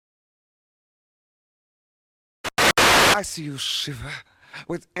I see you shiver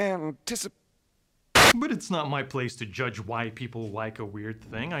with anticipation. But it's not my place to judge why people like a weird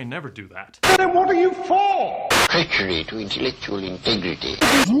thing. I never do that. Then what are you for? Treachery to intellectual integrity.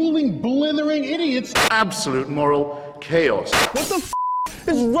 Drooling, blithering idiots. Absolute moral chaos. What the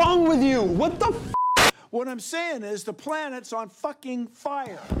is wrong with you? What the What I'm saying is the planet's on fucking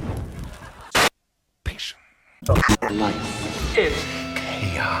fire. Patient. Life is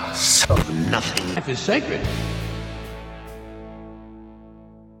chaos of nothing. Life is sacred.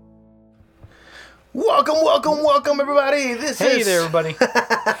 Welcome, everybody. Hey there, everybody.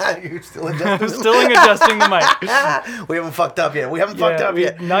 You're still adjusting. Still adjusting the mic. We haven't fucked up yet.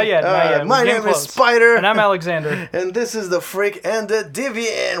 Not yet. My name is Spider. And I'm Alexander. And this is the Freak and the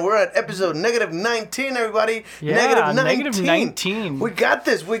Deviant. We're at episode -19, everybody. Yeah, negative 19. We got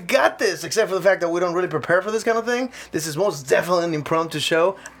this. Except for the fact that we don't really prepare for this kind of thing. This is most definitely an impromptu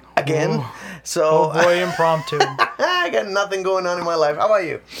show. Again. Ooh. So. Oh boy, impromptu. I got nothing going on in my life. How about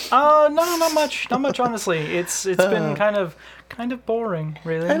you? No, not much. Not much, honestly. It's been kind of boring,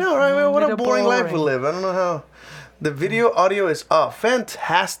 really. I know, right? What a boring life we boring. live. I don't know how. The video audio is off.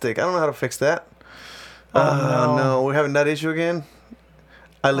 Fantastic. I don't know how to fix that. No, we're having that issue again.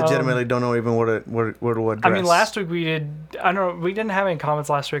 I legitimately don't know even where to address. I mean, last week we did. I don't know. We didn't have any comments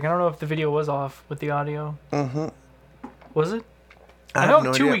last week. I don't know if the video was off with the audio. Mm-hmm. Was it? I know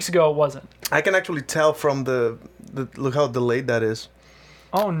no 2 idea. weeks ago it wasn't. I can actually tell from the look how delayed that is.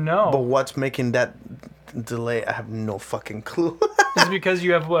 Oh no! But what's making that delay? I have no fucking clue. Is it because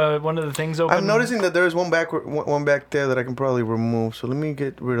you have one of the things open? I'm noticing that there's one back there that I can probably remove. So let me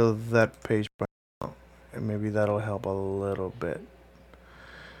get rid of that page right now, and maybe that'll help a little bit.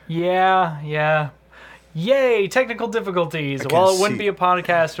 Yeah. Yay! Technical difficulties. Well, it wouldn't be a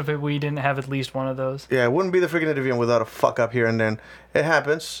podcast if we didn't have at least one of those. Yeah, it wouldn't be the freaking Deviant without a fuck up here and then. It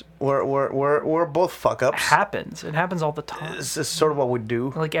happens. We're both fuck ups. It happens all the time. It's just sort of what we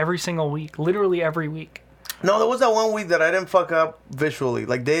do. Like every single week, literally every week. No, there was that one week that I didn't fuck up visually.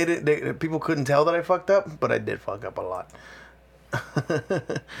 Like people couldn't tell that I fucked up, but I did fuck up a lot.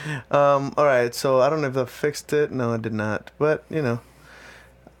 All right, so I don't know if that fixed it. No, it did not. But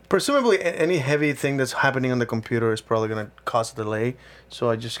presumably any heavy thing that's happening on the computer is probably going to cause a delay. So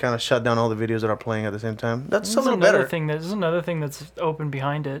I just kind of shut down all the videos that are playing at the same time. That's a little better. There's another thing that's open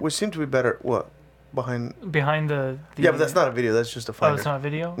behind it. We seem to be better. What? Behind the yeah, but that's not a video. That's just a finder. Oh, it's not a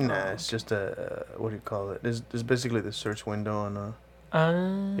video? Nah, it's just a what do you call it? It's basically the search window on a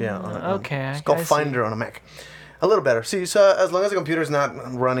okay. It's called Finder on a Mac. A little better. See, so as long as the computer's not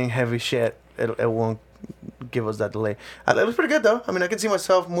running heavy shit, it won't give us that delay. It looks pretty good though. I mean, I can see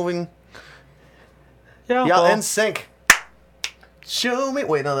myself moving. Yeah. Y'all in sync. Show me.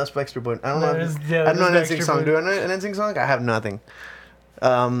 Wait, no, that's Backstreet Boys. I don't know. I don't know an NSYNC song. Do I know an NSYNC song? I have nothing.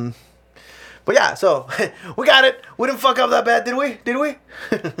 But yeah, so we got it. We didn't fuck up that bad, did we?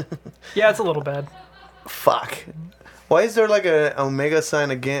 Yeah, it's a little bad. Fuck. Why is there like a omega sign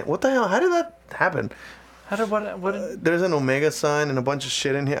again? What the hell? How did that happen? How did what? There's an omega sign and a bunch of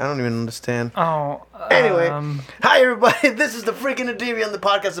shit in here. I don't even understand. Oh. Anyway, hi everybody. This is the Freak and the Deviant, the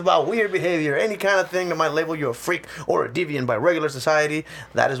podcast about weird behavior, any kind of thing that might label you a freak or a deviant by regular society.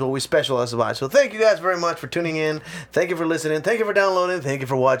 That is what we specialize about. So thank you guys very much for tuning in. Thank you for listening. Thank you for downloading. Thank you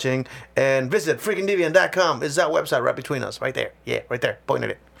for watching. And visit freakanddeviant.com. It's that website right between us, right there. Yeah, right there. Point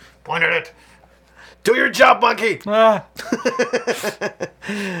at it. Do your job, monkey. Ah.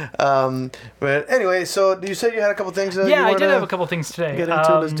 But anyway, so you said you had a couple things. Yeah, I did have a couple things today. Get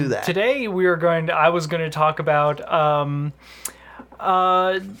into. Let's do that. Today I was going to talk about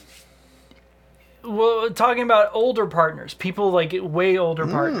talking about older partners, people like way older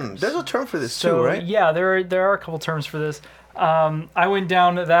partners. There's a term for this too, right? Yeah, there are a couple terms for this. I went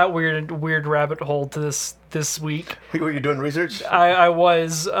down that weird rabbit hole to this week. Were you doing research? I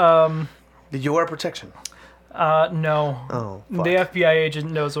was. Did you wear protection? No. Oh, fuck. The FBI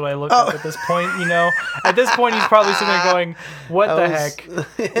agent knows what I look like at this point, At this point, he's probably sitting there going, what the heck?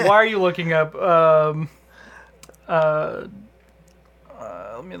 Why are you looking up? Let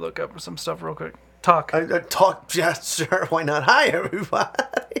me look up some stuff real quick. Talk. Talk, yeah, sure. Why not? Hi,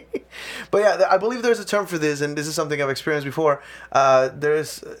 everybody. But yeah, I believe there's a term for this, and this is something I've experienced before.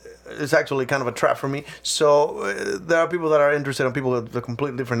 It's actually kind of a trap for me. So there are people that are interested in people with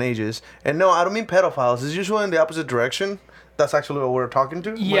completely different ages. And no, I don't mean pedophiles. It's usually in the opposite direction. That's actually what we're talking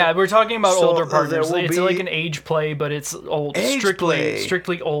to. Yeah, we're talking about older partners. It's like an age play, but it's old.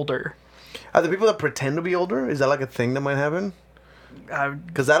 Strictly older. Are there people that pretend to be older? Is that like a thing that might happen?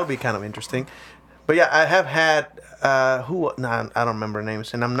 Because that'll be kind of interesting. But yeah, I have had I don't remember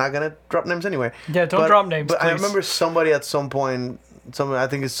names, and I'm not gonna drop names anyway. Yeah, don't drop names. But please. I remember somebody at some point something. I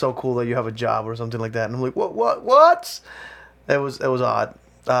think it's so cool that you have a job or something like that. And I'm like, what? It was odd.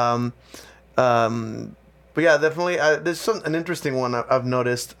 But yeah, definitely. There's an interesting one I've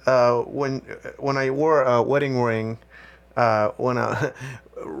noticed. When I wore a wedding ring, when I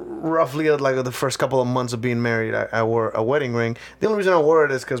roughly like the first couple of months of being married, I wore a wedding ring. The only reason I wore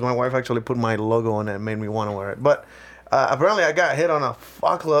it is because my wife actually put my logo on it and made me want to wear it. But apparently I got hit on a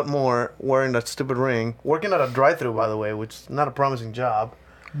fuck lot more wearing that stupid ring. Working at a drive-thru, by the way, which is not a promising job.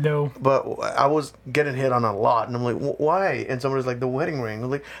 No. But I was getting hit on a lot. And I'm like, why? And somebody's like, the wedding ring.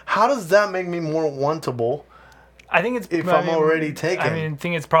 I'm like, how does that make me more wantable? I think it's if I'm already taken. I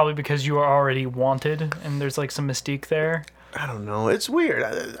think it's probably because you are already wanted, and there's like some mystique there. I don't know. It's weird.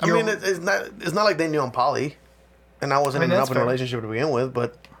 I mean, it's not like they knew I'm poly, and I wasn't in an open relationship to begin with.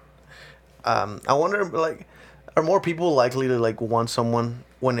 But I wonder, like, are more people likely to like want someone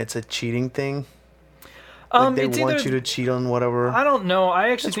when it's a cheating thing? Like they want you to cheat on whatever. I don't know.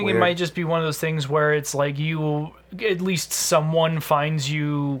 I actually think it might just be one of those things where it's like at least someone finds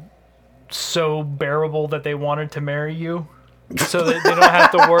you so bearable that they wanted to marry you. So that they don't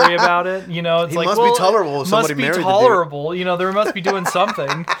have to worry about it, you know. It's must be tolerable. If somebody married the dude. Must be tolerable, you know. There must be doing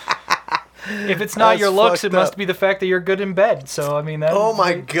something. If it's not your looks, it must be the fact that you're good in bed. So I mean, that. Oh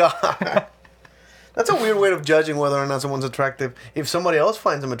my god, that's a weird way of judging whether or not someone's attractive. If somebody else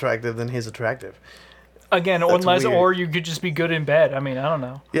finds him attractive, then he's attractive. Again, or you could just be good in bed. I mean, I don't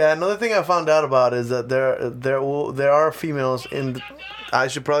know. Yeah, another thing I found out about is that there are females in. I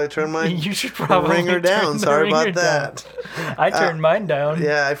should probably turn my you should probably ringer down. Sorry about that. I turned mine down.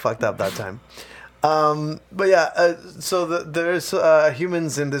 Yeah, I fucked up that time. But yeah, so there's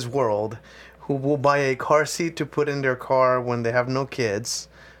humans in this world who will buy a car seat to put in their car when they have no kids,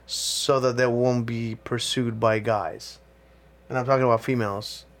 so that they won't be pursued by guys. And I'm talking about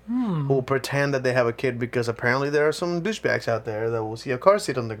females. Who will pretend that they have a kid because apparently there are some douchebags out there that will see a car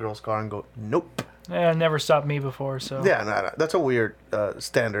seat on the girl's car and go, nope. Yeah, never stopped me before, so. Yeah, no, that's a weird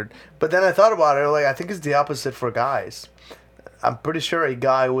standard. But then I thought about it, like, I think it's the opposite for guys. I'm pretty sure a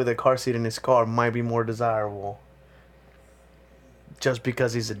guy with a car seat in his car might be more desirable just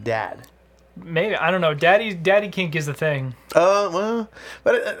because he's a dad. Maybe, I don't know. Daddy kink is the thing. Well,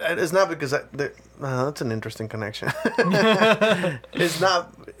 but it's not because that's an interesting connection. It's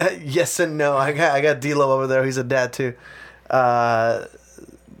not. Yes and no. I got D-Lo over there. He's a dad too. But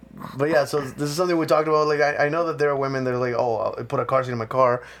yeah, so this is something we talked about. Like I know that there are women that are like, oh, I'll put a car seat in my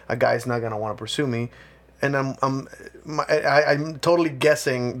car. A guy's not gonna want to pursue me, and I'm totally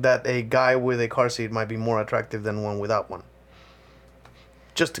guessing that a guy with a car seat might be more attractive than one without one.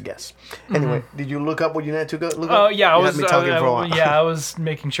 Just to guess. Anyway, did you look up what you had to look up? Oh yeah, I was talking for a while. Yeah, I was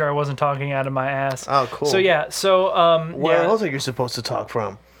making sure I wasn't talking out of my ass. Oh, cool. So yeah, where else are you supposed to talk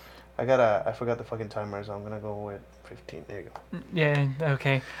from? I forgot the fucking timer, so I'm gonna go with 15. There you go. Yeah.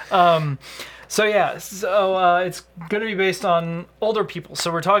 Okay. So it's gonna be based on older people.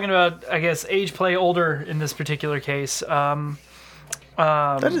 So we're talking about, I guess, age play older in this particular case. That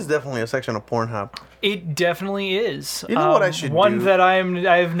is definitely a section of Pornhub. It definitely is. You know what I should do? One that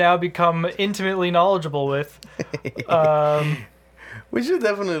I've now become intimately knowledgeable with. We should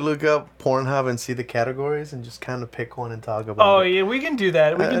definitely look up Pornhub and see the categories and just kind of pick one and talk about it. Oh yeah, we can do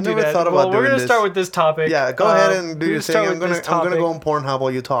that. We can do that. Thought about we're gonna this. start with this topic. Yeah, go ahead and do your thing. I'm gonna go on Pornhub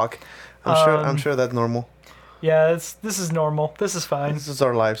while you talk. I'm sure that's normal. Yeah, this is normal. This is fine. This is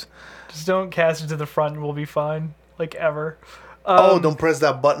our lives. Just don't cast it to the front and we'll be fine. Like ever. Don't press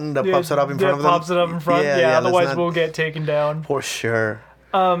that button that pops it up in front of them. Pops it up in front. Yeah, otherwise we'll get taken down. For sure.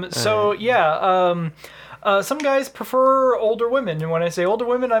 Some guys prefer older women, and when I say older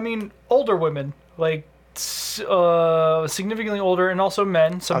women, I mean older women, like significantly older, and also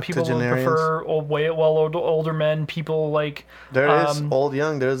men. Some people will prefer older men. People like there is old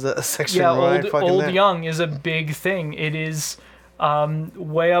young. There's a section. Yeah, right old young is a big thing. It is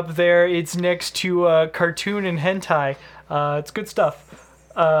way up there. It's next to cartoon and hentai. It's good stuff.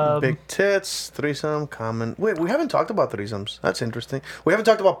 Big tits, threesome, common. Wait, we haven't talked about threesomes. That's interesting. We haven't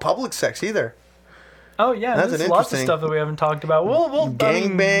talked about public sex either. Oh yeah, there's lots of stuff that we haven't talked about. We'll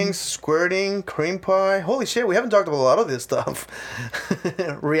gangbangs, squirting, cream pie. Holy shit, we haven't talked about a lot of this stuff.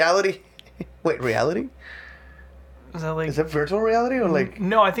 Reality. Wait, reality? Is that virtual reality or like?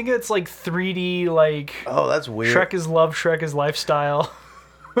 No, I think it's like 3D. Like. Oh, that's weird. Shrek is love. Shrek is lifestyle.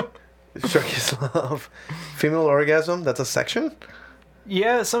 Shrek is love. Female orgasm. That's a section.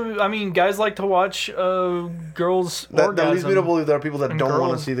 Yeah, guys like to watch girls orgasm. That leads me to believe there are people that don't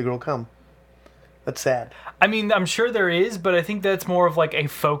want to see the girl come. That's sad. I mean, I'm sure there is, but I think that's more of like a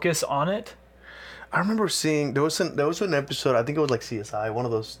focus on it. I remember seeing there was an episode. I think it was like CSI, one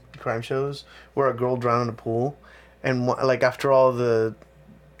of those crime shows, where a girl drowned in a pool, and like after all the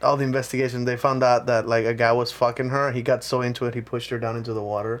investigation, they found out that like a guy was fucking her. He got so into it, he pushed her down into the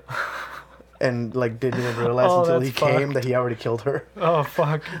water, and like didn't even realize until he came that he already killed her. Oh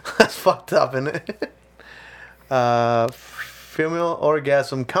fuck. That's fucked up, isn't it? Female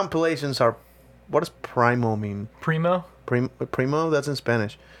orgasm compilations are. What does primo mean? Primo. Primo. That's in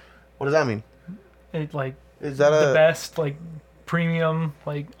Spanish. What does that mean? It like is that the best, like premium,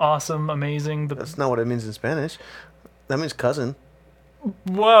 like awesome, amazing. That's not what it means in Spanish. That means cousin.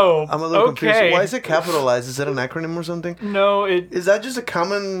 Whoa. I'm a little confused. Why is it capitalized? Is that an acronym or something? No, is that just a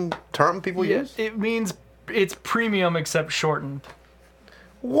common term people use? It means it's premium except shortened.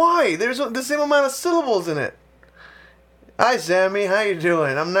 Why? There's the same amount of syllables in it. Hi, Sammy. How you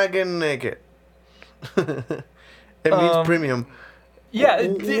doing? I'm not getting naked. It means premium. Yeah.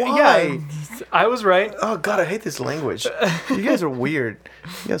 Why? Yeah. I was right. Oh God, I hate this language. You guys are weird.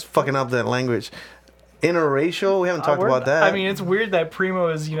 You guys fucking up that language. Interracial? We haven't talked about that. I mean, it's weird that primo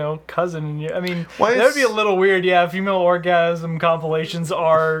is, cousin. I mean, that would be a little weird. Yeah, female orgasm compilations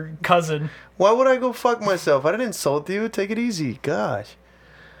are cousin. Why would I go fuck myself? I didn't insult you. Take it easy. Gosh.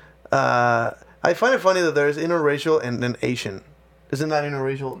 I find it funny that there's interracial and then Asian. Isn't that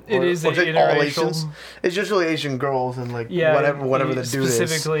interracial? It is interracial. All Asians? It's usually Asian girls and like whatever the dude is.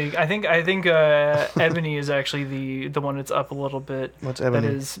 Specifically, I think Ebony is actually the one that's up a little bit. What's Ebony?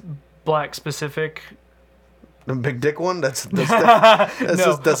 That is black specific. The big dick one? That's a black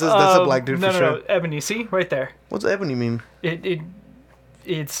dude for sure. No, Ebony. See? Right there. What's ebony mean?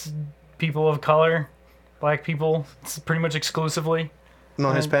 It's people of color, black people. It's pretty much exclusively. No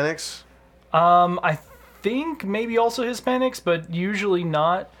Hispanics? I think maybe also Hispanics, but usually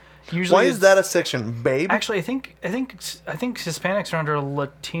not. Usually why is that a section, babe? Actually, I think Hispanics are under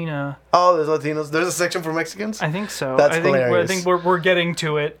Latina. Oh, there's Latinos. There's a section for Mexicans? I think so. That's hilarious. I think we're getting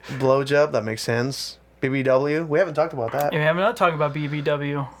to it. Blowjob, that makes sense. BBW, we haven't talked about that. Yeah, I'm not talking about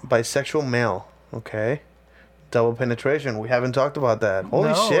BBW. Bisexual male, okay. Double penetration, we haven't talked about that.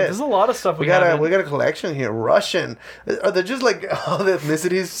 Holy shit! There's a lot of stuff we got a collection here. Russian, are they just like all the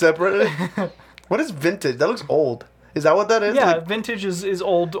ethnicities separated? What is vintage? That looks old. Is that what that is? Yeah, vintage is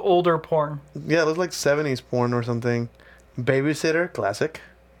older porn. Yeah, it looks like 70s porn or something. Babysitter, classic.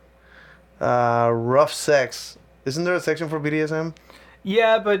 Rough sex. Isn't there a section for BDSM?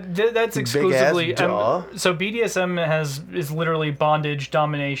 Yeah, but that's exclusively. So BDSM is literally bondage,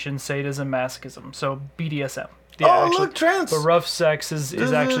 domination, sadism, masochism. So BDSM. Yeah, look, trans. But rough sex is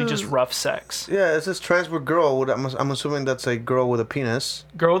actually just rough sex. Yeah, it says trans with girl. I'm assuming that's a girl with a penis.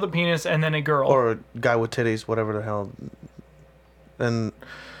 Girl with a penis and then a girl. Or a guy with titties, whatever the hell. And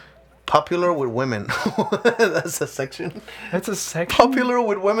popular with women. That's a section. That's a section? Popular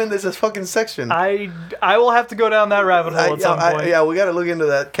with women, there's a fucking section. I will have to go down that rabbit hole at some point. Yeah, we got to look into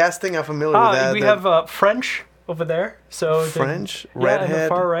that. Casting, I'm familiar with that. We have French over there. So French, redhead, on the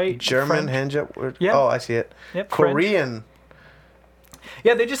far right, German, handjob. Yeah. Oh, I see it. Yep, Korean. French.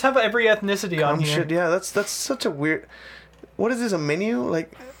 Yeah, they just have every ethnicity on here. Yeah, that's such a weird. What is this? A menu?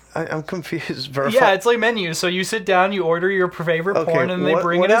 Like, I'm confused. Yeah, it's like menus. So you sit down, you order your favorite porn, and they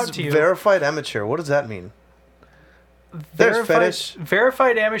bring it out to you. Verified amateur. What does that mean? There's fetish.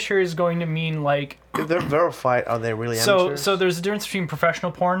 Verified amateur is going to mean like. If they're verified, are they really amateurs? So there's a difference between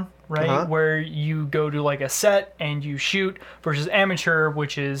professional porn, right, where you go to like a set and you shoot, versus amateur,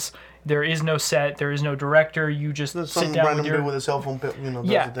 which is there is no set, there is no director, you just sit down with your with a cell phone,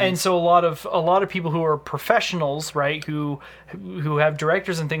 yeah, and so a lot of people who are professionals, right, who have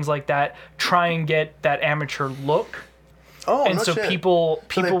directors and things like that, try and get that amateur look. Oh, and no so shit. people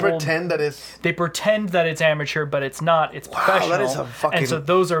they pretend that it's amateur, but it's not. It's professional. That is a fucking... And so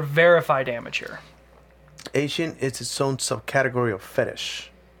those are verified amateur. Asian is its own subcategory of fetish.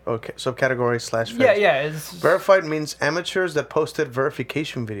 Okay, subcategory / fetish. Yeah. Verified means amateurs that posted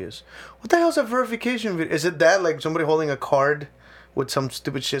verification videos. What the hell is a verification video? Is it that like somebody holding a card with some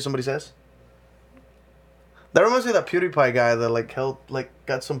stupid shit somebody says? That reminds me of that PewDiePie guy that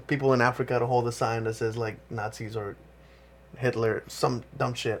got some people in Africa to hold a sign that says like Nazis or Hitler, some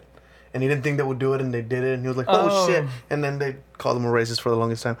dumb shit, and he didn't think they would do it, and they did it, and he was like, "Oh shit!" And then they called him a racist for the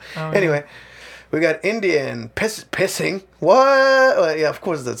longest time. Anyway, we got Indian pissing. What? Well, yeah, of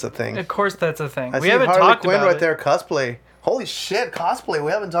course that's a thing. Of course that's a thing. We haven't talked about right there. Cosplay. Holy shit, cosplay. We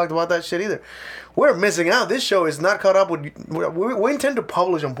haven't talked about that shit either. We're missing out. This show is not caught up with. We intend to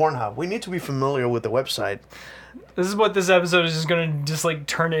publish on Pornhub. We need to be familiar with the website. This is what this episode is just gonna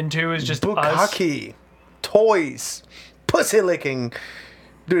turn into. Is just bukkake, toys. Pussy licking.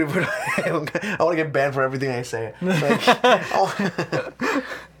 Dude, I want to get banned for everything I say.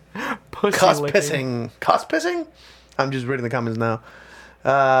 Pussy Cost licking. pissing. Cost pissing? I'm just reading the comments now.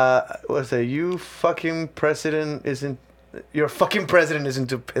 What's that? Your fucking president isn't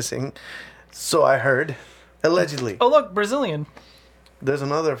into pissing. So I heard. Allegedly. Oh, look, Brazilian. There's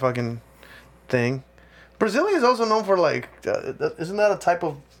another fucking thing. Brazilian is also known for like, isn't that a type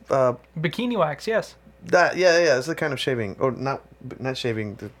of Bikini wax, yes. that? Yeah, it's a kind of shaving, or not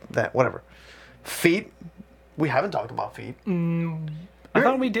shaving. That whatever. Feet. We haven't talked about feet. I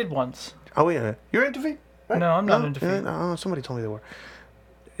thought we did once. Oh yeah, you're into feet? Right? No, I'm not into feet. No, somebody told me they were.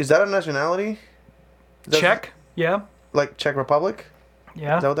 Is that a nationality? Czech? Yeah. Like Czech Republic?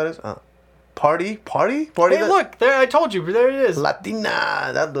 Yeah. Is that what that is? Party? Hey, that- look, there! I told you, there it is. Latina.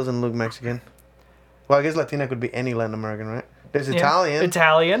 That doesn't look Mexican. Well, I guess Latina could be any Latin American, right? There's Italian.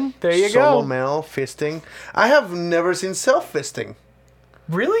 Italian. There you Solo go. male fisting. I have never seen self-fisting.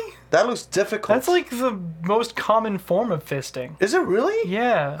 Really? That looks difficult. That's like the most common form of fisting. Is it really?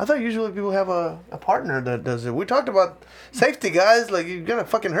 Yeah. I thought usually people have a partner that does it. We talked about safety, guys. Like, you're gonna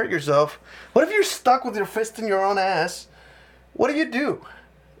fucking hurt yourself. What if you're stuck with your fist in your own ass? What do?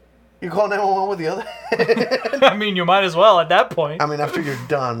 You call 911 with the other? I mean, you might as well at that point. I mean, after you're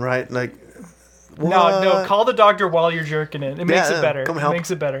done, right? Like, No, call the doctor while you're jerking it. It makes it better. Come help. It makes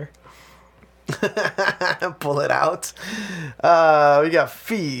it better. Pull it out. We got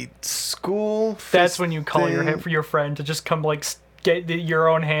feet, school. That's when you call fisting. your friend to just come like get your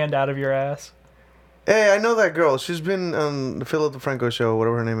own hand out of your ass. Hey, I know that girl. She's been on the Philip DeFranco show,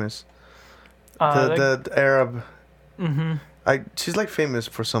 whatever her name is. The Arab. Mm-hmm. She's like famous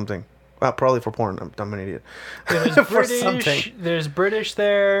for something. Probably for porn. I'm an idiot. There's For British. something. There's British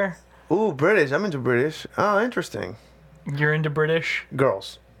there. Ooh, British. I'm into British. Oh, interesting. You're into British?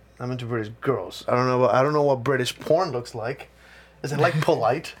 Girls. I'm into British girls. I don't know what British porn looks like. Is it like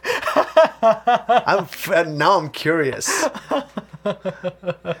polite? Now I'm curious.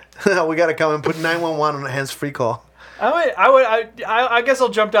 We gotta come and put 911 on a hands-free call. I guess I'll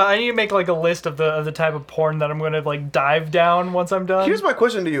jump down. I need to make like a list of the type of porn that I'm gonna like dive down once I'm done. Here's my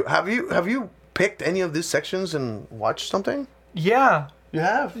question to you: Have you picked any of these sections and watched something? Yeah. You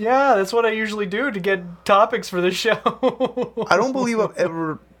have? Yeah, that's what I usually do to get topics for the show. I don't believe I've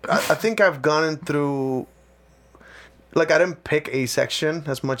ever. I think I've gone through. Like, I didn't pick a section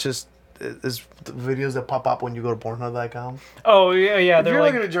as much as the videos that pop up when you go to pornhub.com. Oh yeah. If you're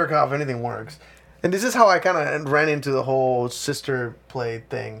looking to jerk off, anything works. And this is how I kind of ran into the whole sister play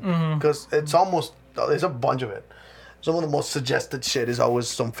thing, because it's a bunch of it. Some of the most suggested shit is always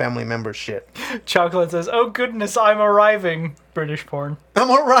some family member shit. Chocolate says, "Oh goodness, I'm arriving." British porn. I'm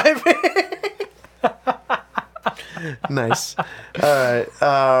arriving. Nice. All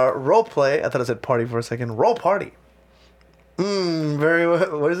right. Role play. I thought I said party for a second. Role party. Very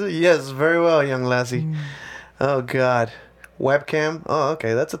well. What is it? Yes, very well, young lassie. Oh God. Webcam. Oh,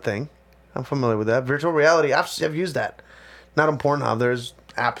 okay, that's a thing. I'm familiar with that. Virtual reality. I've used that. Not on Pornhub. There's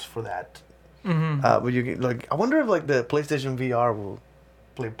apps for that. But you can, like, I wonder if like the PlayStation VR will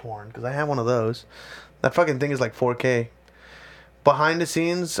play porn, because I have one of those. That fucking thing is like 4K. Behind the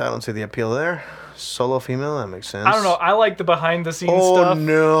scenes, I don't see the appeal there. Solo female, that makes sense. I don't know. I like the behind the scenes Oh stuff.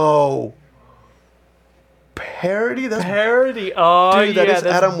 no. Parody? That's Parody. Oh, dude, that yeah. is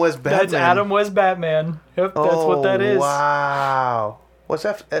Adam West Batman. That's Adam West Batman. Yep, that's what that is. Wow. What's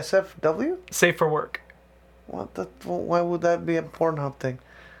SFW? Safe for work. What the? Why would that be a Pornhub thing?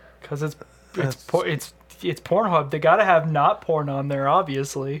 Because it's Pornhub. They gotta have not porn on there,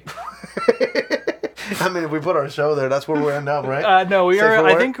 obviously. I mean, if we put our show there, that's where we end up, right? No, we are.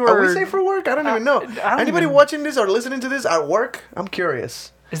 I think we're. Are we safe for work? I don't even know. Anybody watching this or listening to this at work? I'm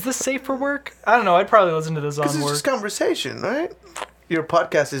curious. Is this safe for work? I don't know. I'd probably listen to this on Because it's work. just conversation, right? Your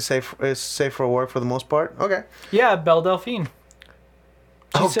podcast is safe for work for the most part. Okay. Yeah, Belle Delphine.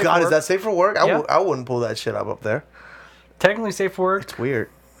 Oh safe God, for is work. that safe for work? Yeah. I wouldn't pull that shit up there. Technically safe for work. It's weird.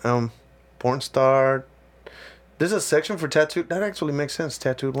 Porn star. There's a section for tattooed. That actually makes sense.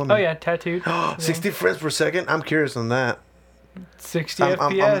 Tattooed woman. Oh yeah, tattooed. 60 frames per second. I'm curious on that. 60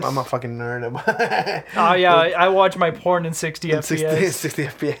 FPS. I'm a fucking nerd. Oh yeah, I watch my porn in 60 FPS. 60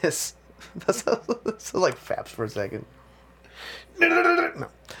 FPS. That's like faps per second. No.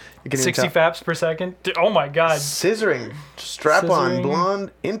 You can 60 faps per second. Oh my God. Scissoring. Strap-on. Scissoring.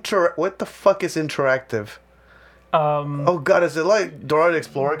 Blonde. What the fuck is interactive? Oh God, is it like Dora the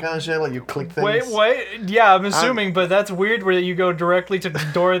Explorer kind of shit? Like you click things? Wait. Yeah, I'm assuming, but that's weird where you go directly to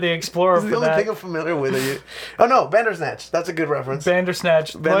Dora the Explorer It's for the only that. thing I'm familiar with. Oh no, Bandersnatch. That's a good reference.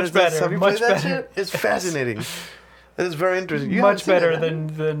 Bandersnatch. Much better. Have you Much played that better. shit? It's fascinating. It is very interesting. You Much haven't seen better it,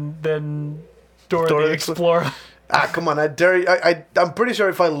 have than Dora Dora the the Explorer. come on. I dare you. I'm pretty sure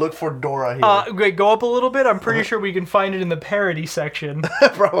if I look for Dora here. Wait, go up a little bit. I'm pretty sure we can find it in the parody section.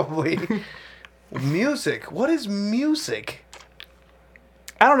 Probably. Music. What is music?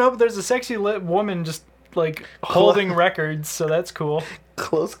 I don't know, but there's a sexy lit woman just like holding records, so that's cool.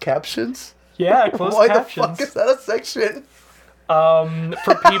 Closed captions? Yeah, closed Why captions. the fuck is that a section?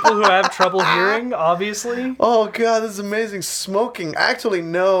 For people who have trouble hearing, obviously. Oh god, this is amazing. Smoking. I actually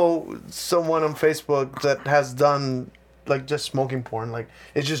know someone on Facebook that has done like just smoking porn. Like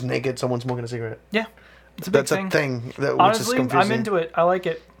it's just naked, someone smoking a cigarette. Yeah, it's a big That's a thing. That, Honestly, which is confusing. I'm into it. I like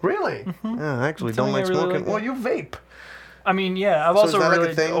it. Really? Yeah, I actually don't something like I really smoking. like. Well, you vape. I mean, yeah, I've So also is that like a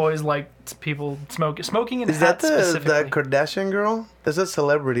really thing? always liked people smoking and Is that hats specifically. that Kardashian girl? That's a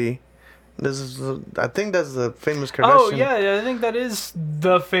celebrity. This is, I think that's the famous Kardashian. Oh yeah, I think that is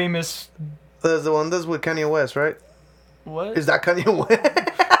the famous. That's the one that's with Kanye West, right? What? Is that Kanye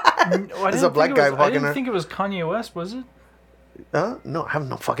West? There's a black guy I fucking didn't her. think it was Kanye West, was it? Huh? No, I have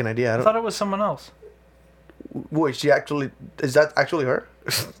no fucking idea. I I don't. thought it was someone else. Wait, she actually is that actually her?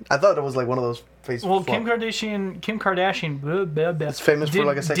 I thought it was like one of those Facebook. Well, Kim Kardashian It's famous for,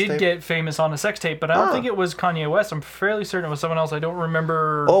 like, a sex did tape? get famous on a sex tape, but I don't think it was Kanye West. I'm fairly certain it was someone else. I don't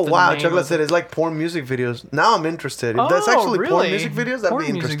remember. Oh the wow, name Chocolate of said it. it's like porn music videos. Now I'm interested. If that's Oh, actually porn really? music videos, that'd Porn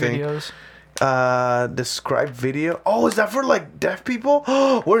be music interesting. videos. Describe video. Oh, is that for like deaf people?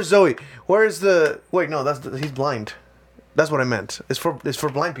 Where's Zoe? Where is the? Wait, no, he's blind. That's what I meant. It's for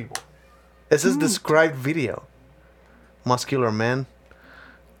blind people. It says described video. Muscular man.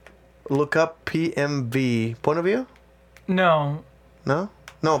 Look up PMV. Point of view? No, No.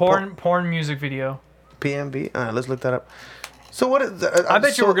 No. porn music video. PMV. Let's look that up. So what is? I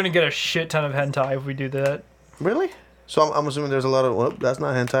bet you we're gonna get a shit ton of hentai if we do that. Really? So I'm assuming there's a lot of. Well, that's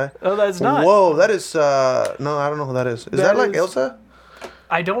not hentai. Oh, that's not. Whoa, that is. No, I don't know who that is. Is that like is- Elsa?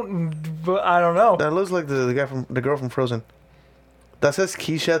 I don't know. That looks like the girl from Frozen. That says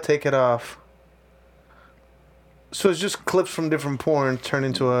Keisha, take it off. So it's just clips from different porn turned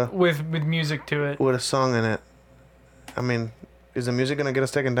into With music to it. with a song in it. I mean, is the music gonna get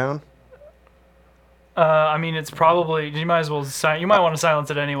us taken down? I mean, it's probably. You might as well. You might want to silence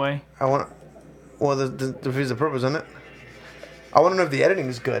it anyway. I want. Well, there's a purpose in it. I want to know if the editing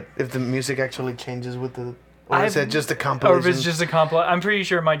is good. If the music actually changes with the. Or is it just a compilation? Or if it's just a compilation. I'm pretty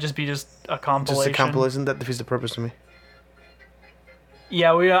sure it might just be just a compilation. Just a compilation that defeats the purpose to me.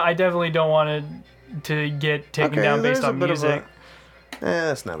 Yeah, I definitely don't want it to get taken down based on music.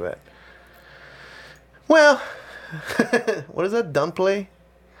 That's not bad. Well, what is that? Dunplay?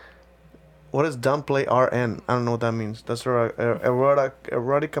 What is Dunplay RN? I don't know what that means. That's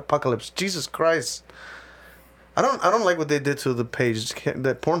erotic apocalypse. Jesus Christ! I don't like what they did to the page.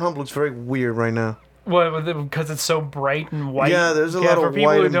 That Pornhub looks very weird right now. What? Because it's so bright and white. Yeah, there's a lot for of people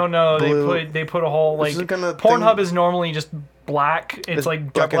white who and don't know, blue. they put a whole like This is kinda Pornhub thing- is normally just black. It's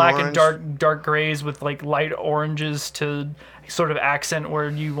like black black and and dark grays with like light oranges to sort of accent where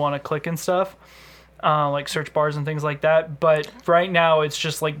you want to click and stuff. Like search bars and things like that. But right now it's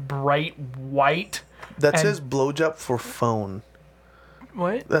just like bright white. That And- says blowjob for phone.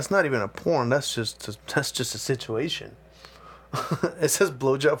 What? That's not even a porn. That's just a situation. It says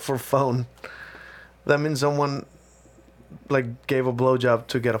blowjob for phone. That means someone like gave a blowjob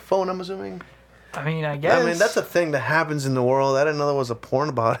to get a phone. I'm assuming. I mean, I guess. I mean, that's a thing that happens in the world. I didn't know there was a porn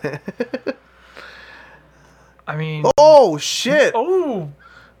about it. I mean. Oh shit! Oh,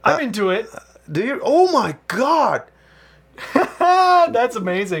 I'm into it. Do you? Oh my god! That's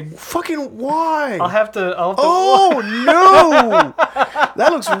amazing. Fucking why? I'll have to. Oh no!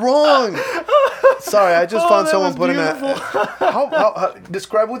 That looks wrong. Sorry, I just found that someone was putting beautiful. that. How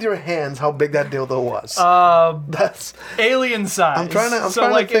describe with your hands how big that dildo was. That's alien size. I'm trying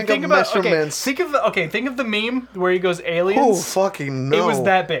to think of measurements. Think of the meme where he goes aliens. Oh fucking no! It was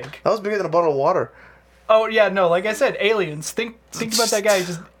that big. That was bigger than a bottle of water. Oh yeah, no, like I said, aliens. Think about that guy,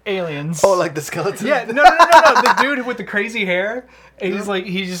 just aliens. Oh, like the skeleton. Yeah, no. The dude with the crazy hair. And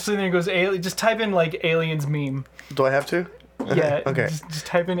he's just sitting there and goes, just type in like aliens meme. Do I have to? Yeah. Okay. Just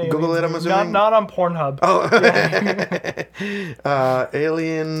type in aliens. Google it, I'm meme. assuming? Not on Pornhub. Oh. Yeah.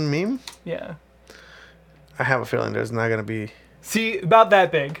 Alien meme. Yeah. I have a feeling there's not gonna be. See, about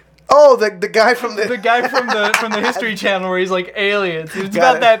that big. Oh, the guy from the guy from the History Channel where he's like aliens. It's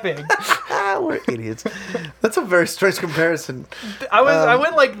Got about it. that big. We're idiots. That's a very strange comparison. I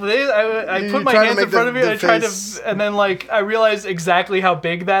went like this. I you put my tried to hands make in front the- of me the and I tried face- to, and then like I realized exactly how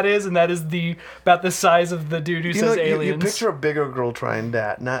big that is, and that is about the size of the dude who You says know, you aliens. picture a bigger girl trying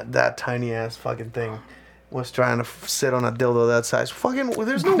that, not that tiny ass fucking thing. Was trying to sit on a dildo that size. Fucking,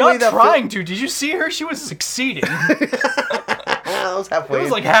 there's no way Not that. trying to. Did you see her? She was succeeding. I was halfway. It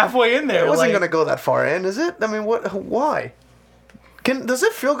was like halfway in there. It wasn't like, gonna go that far in, is it? I mean, what? Why? Does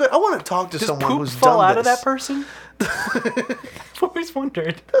it feel good? I want to talk to Does someone poop who's fall done out of this. that person? I've always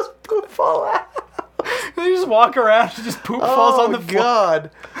wondered. Does poop fall out? They just walk around and just poop falls on the floor.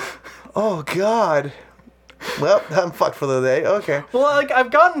 God. Oh, God. Well, I'm fucked for the day. Okay. Well, like,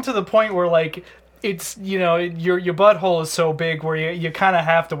 I've gotten to the point where, like, it's, you know, your butthole is so big where you kind of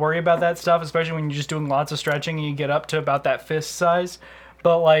have to worry about that stuff, especially when you're just doing lots of stretching and you get up to about that fist size.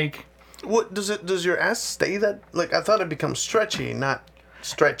 But, like... What does your ass stay that... Like, I thought it becomes stretchy, not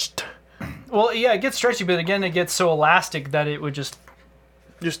stretched. Well, yeah, it gets stretchy, but again, it gets so elastic that it would just...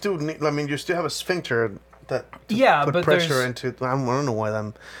 You still need... I mean, you still have a sphincter that... Yeah, put but pressure into... I don't know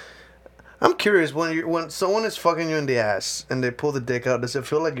why I'm curious, when someone is fucking you in the ass and they pull the dick out, does it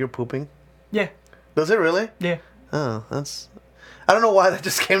feel like you're pooping? Yeah. Does it really? Yeah. Oh, that's... I don't know why that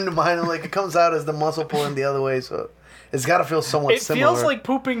just came to mind. And like, it comes out as the muscle pulling the other way, so... It's got to feel somewhat similar. It feels like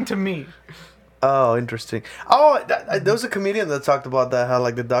pooping to me. Oh, interesting. Oh, there was a comedian that talked about that, how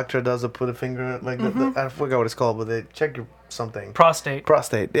like the doctor does put a finger, like I forgot what it's called, but they check your something.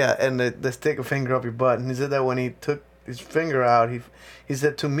 Prostate, yeah, and they stick a finger up your butt. And he said that when he took his finger out, he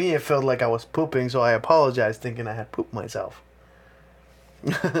said, to me it felt like I was pooping, so I apologized thinking I had pooped myself.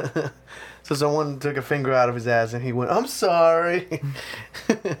 So someone took a finger out of his ass and he went, I'm sorry.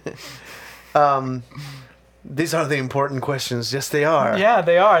 These are the important questions. Yes, they are. Yeah,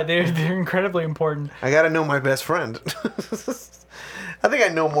 they are. They're incredibly important. I gotta know my best friend. I think I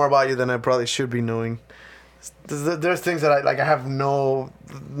know more about you than I probably should be knowing. There's things that I have no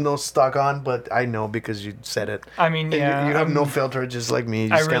stock on, but I know because you said it. I mean, yeah. You have no filter, just like me. You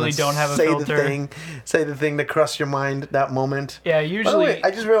just I really don't have a filter. Say the thing that crossed your mind that moment. Yeah, usually. By the way, I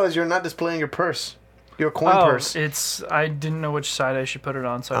just realized you're not displaying your purse. Your coin purse. I didn't know which side I should put it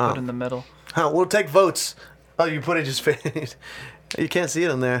on, so I put it in the middle. We'll take votes. Oh, you put it just... You can't see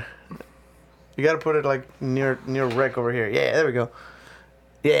it on there. You gotta put it like near Rick over here. Yeah, there we go.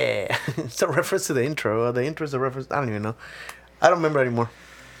 Yeah. It's a reference to the intro. The intro is a reference... I don't even know. I don't remember anymore.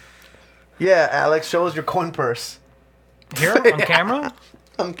 Yeah, Alex, show us your coin purse. Here? On camera?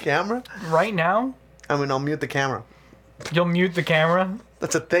 On camera? Right now? I mean, I'll mute the camera. You'll mute the camera?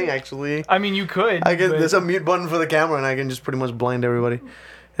 That's a thing, actually. I mean, you could. There's a mute button for the camera, and I can just pretty much blind everybody.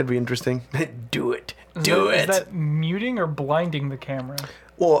 It'd be interesting. Do it. Do it. Is that muting or blinding the camera?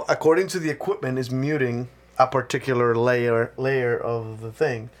 Well, according to the equipment, is muting a particular layer of the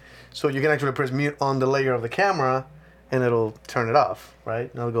thing. So you can actually press mute on the layer of the camera, and it'll turn it off, right?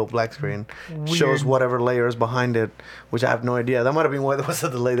 And it'll go black screen. Weird. Shows whatever layer is behind it, which I have no idea. That might have been what was the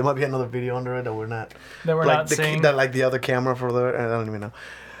delay. There might be another video under it that we're not. That we're not seeing. That like the other camera for the. I don't even know.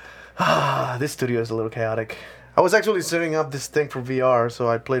 This studio is a little chaotic. I was actually setting up this thing for VR, so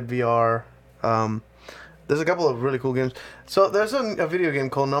I played VR. There's a couple of really cool games. So there's a video game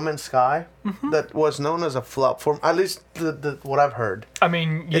called No Man's Sky that was known as a flop for at least what I've heard. I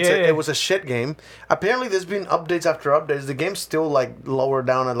mean, yeah. It was a shit game. Apparently there's been updates after updates. The game's still like lower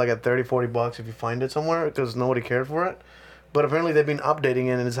down at like at $30-$40 if you find it somewhere because nobody cared for it. But apparently they've been updating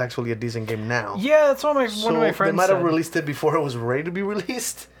it and it's actually a decent game now. Yeah, that's what one of my friends said. They might have released it before it was ready to be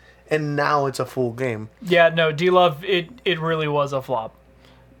released. And now it's a full game. Yeah, no, D-Love, it really was a flop.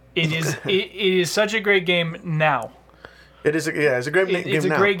 It is such a great game now. It's a great game now. It's a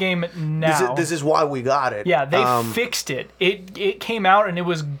great game now. This is why we got it. Yeah, they fixed it. It came out and it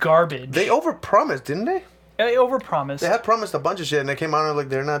was garbage. They overpromised, didn't they? They overpromised. They had promised a bunch of shit and they came out and like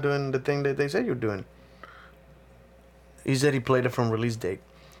they're not doing the thing that they said you're doing. He said he played it from release date.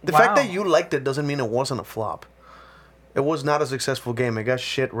 The fact that you liked it doesn't mean it wasn't a flop. It was not a successful game. It got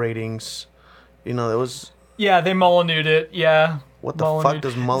shit ratings. You know, it was... Yeah, they Molyneuxed it. Yeah. What the fuck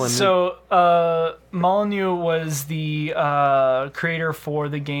does Molyneux... So, Molyneux was the creator for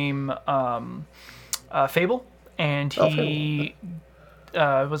the game Fable. And he...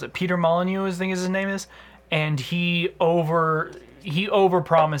 was it Peter Molyneux, I think his name is? And he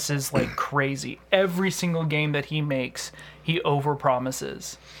overpromises like crazy. Every single game that he makes, he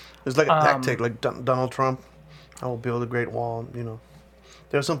overpromises. It's like a tactic, like Donald Trump. I will build a great wall, you know.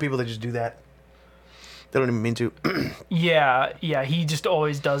 There are some people that just do that. They don't even mean to. Yeah, he just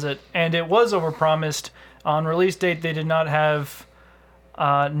always does it. And it was overpromised. On release date, they did not have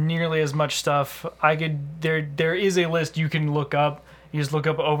nearly as much stuff. There is a list you can look up. You just look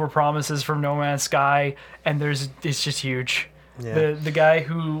up overpromises from No Man's Sky, and it's just huge. Yeah. The guy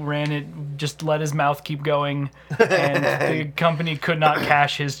who ran it just let his mouth keep going, and the company could not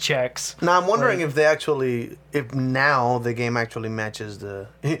cash his checks. Now I'm wondering if now the game actually matches the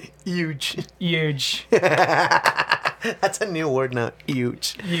huge. Huge. That's a new word now.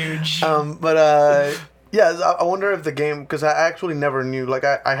 Huge. Huge. Yeah, I wonder if the game, because I actually never knew, like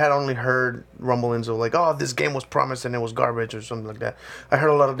I had only heard rumblings of like, oh, this game was promised and it was garbage or something like that. I heard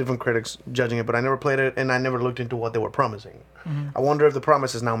a lot of different critics judging it, but I never played it and I never looked into what they were promising. Mm-hmm. I wonder if the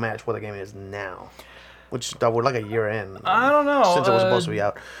promises now match what the game is now. which that we're like a year in. I don't know. Since it was supposed to be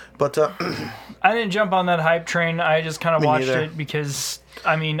out. But I didn't jump on that hype train. I just kind of watched it because,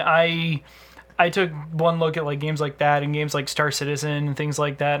 I mean, I took one look at like games like that and games like Star Citizen and things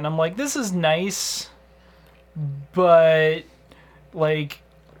like that, and I'm like, this is nice, but like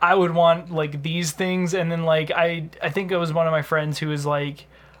I would want like these things. And then like I think it was one of my friends who was like,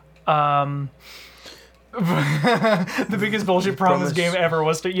 the biggest bullshit promise game ever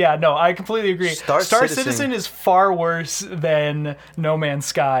was to... Yeah, no, I completely agree. Star Citizen is far worse than No Man's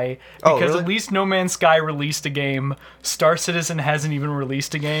Sky. Because really? At least No Man's Sky released a game. Star Citizen hasn't even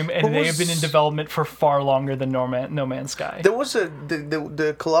released a game. And they have been in development for far longer than No Man's Sky. There was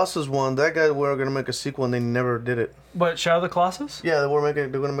the Colossus one. That guy were going to make a sequel and they never did it. What, Shadow of the Colossus? Yeah, they're going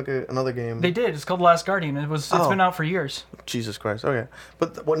to make another game. They did. It's called Last Guardian. It's been out for years. Jesus Christ. Okay.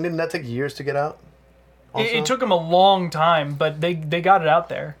 But didn't that take years to get out? It took them a long time, but they got it out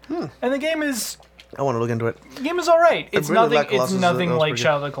there. And the game is... I want to look into it. The game is all right. It's really nothing like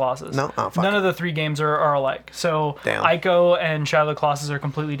Shadow of the Colossus. No? Oh, fuck. None of the three games are alike. So Damn. Ico and Shadow of the Colossus are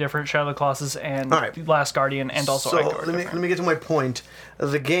completely different. Shadow of the Colossus and Last Guardian and also Ico are let me get to my point.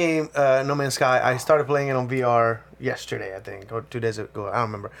 The game, No Man's Sky, I started playing it on VR yesterday, I think, or 2 days ago. I don't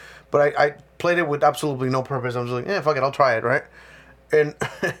remember. But I played it with absolutely no purpose. I was like, fuck it, I'll try it, right? And...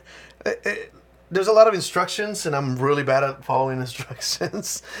 there's a lot of instructions, and I'm really bad at following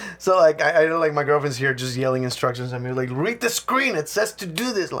instructions. So, like, I like my girlfriend's here just yelling instructions at me, like, read the screen. It says to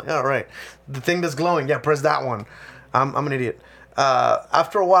do this. Like, all right, the thing that's glowing, yeah, press that one. I'm an idiot.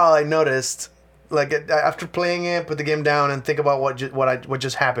 After a while, I noticed, like, after playing it, put the game down, and think about what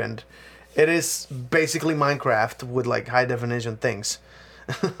just happened. It is basically Minecraft with like high definition things,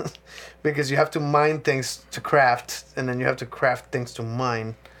 because you have to mine things to craft, and then you have to craft things to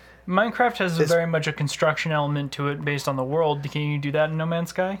mine. Minecraft has very much a construction element to it based on the world. Can you do that in No Man's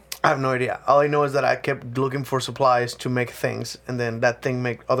Sky? I have no idea. All I know is that I kept looking for supplies to make things, and then that thing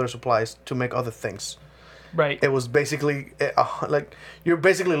make other supplies to make other things. Right. It was basically like you're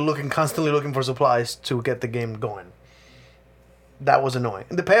basically constantly looking for supplies to get the game going. That was annoying.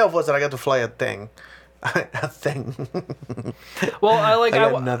 And the payoff was that I got to fly a thing. A thing. Well, I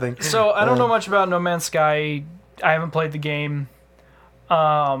got nothing. So I don't know much about No Man's Sky. I haven't played the game.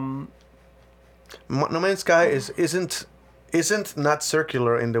 No Man's Sky isn't not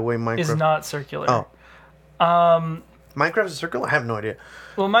circular in the way Minecraft is not circular. Oh. Minecraft is circular? I have no idea.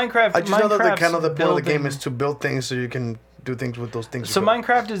 Well, Minecraft. I just know that the point of the building... game is to build things so you can do things with those things. So think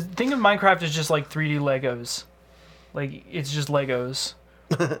of Minecraft as just like 3D Legos. Like it's just Legos.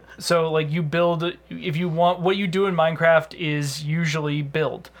 So like you build, if you want, what you do in Minecraft is usually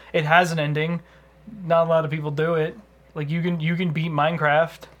build. It has an ending. Not a lot of people do it. Like you can beat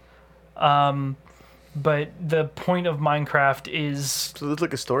Minecraft, but the point of Minecraft is... So there's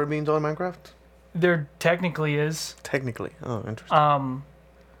like a story being told in Minecraft? There technically is. Technically, oh, interesting.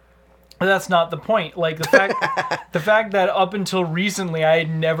 But that's not the point. Like the fact that up until recently I had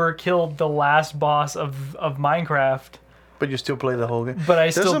never killed the last boss of Minecraft. But you still play the whole game. But I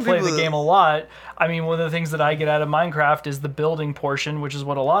still play the game a lot. I mean, one of the things that I get out of Minecraft is the building portion, which is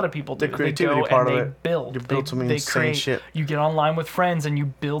what a lot of people do. The creativity they go part and of they it. build. You build some insane shit. You get online with friends and you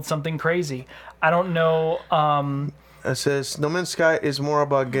build something crazy. I don't know. It says No Man's Sky is more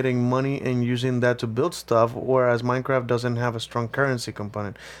about getting money and using that to build stuff, whereas Minecraft doesn't have a strong currency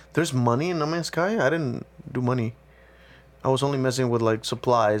component. There's money in No Man's Sky? I didn't do money. I was only messing with like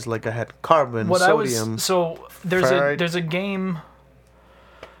supplies, like I had carbon, sodium. There's a game.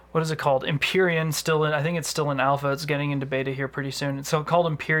 What is it called? Empyrean. I think it's still in alpha. It's getting into beta here pretty soon. It's called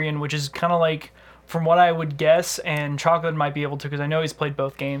Empyrean, which is kind of like, from what I would guess, and Chocolate might be able to because I know he's played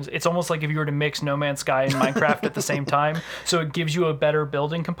both games. It's almost like if you were to mix No Man's Sky and Minecraft at the same time, so it gives you a better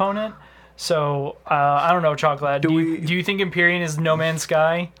building component. So I don't know, Chocolate. Do you think Empyrean is No Man's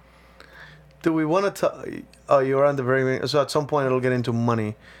Sky? Do we want to? Oh, you're on the very. So at some point it'll get into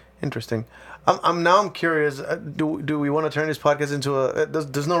money. Interesting. I'm curious. Do we want to turn this podcast into a?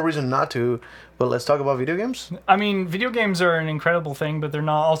 There's no reason not to, but let's talk about video games. I mean, video games are an incredible thing, but they're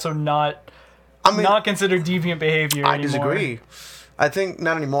not considered deviant behavior anymore. I disagree. I think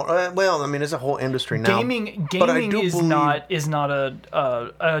not anymore. Well, I mean, it's a whole industry now. Gaming is not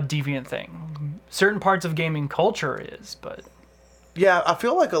a deviant thing. Certain parts of gaming culture is, but yeah, I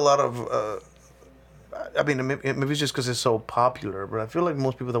feel like a lot of. I mean, maybe it's just because it's so popular, but I feel like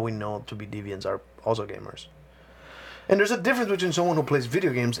most people that we know to be deviants are also gamers. And there's a difference between someone who plays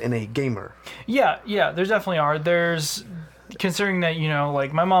video games and a gamer. Yeah, there definitely are. There's, considering that,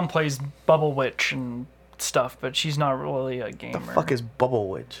 like my mom plays Bubble Witch and stuff, but she's not really a gamer. The fuck is Bubble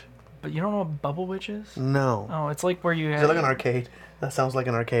Witch? but you don't know what Bubble Witch is? No. Oh, it's like where you have... Is it like an arcade? That sounds like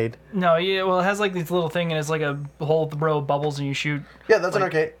an arcade. No, yeah, well, it has like this little thing, and it's like a whole row of bubbles, and you shoot... Yeah, that's an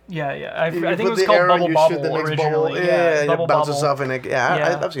arcade. Yeah, yeah. I You think it put was the called arrow and Bubble you Bobble shoot the next originally. bubble. Yeah, Bubble you bounce Bobble. yourself in it. Yeah,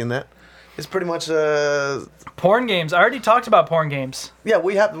 Yeah. I've seen that. It's pretty much Porn games. I already talked about porn games. yeah.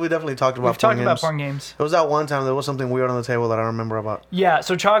 We definitely talked about We've talked about porn games. There was that one time there was something weird on the table that I don't remember about. Yeah,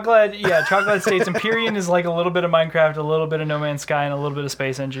 so Chocolate states Empyrean is like a little bit of Minecraft, a little bit of No Man's Sky, and a little bit of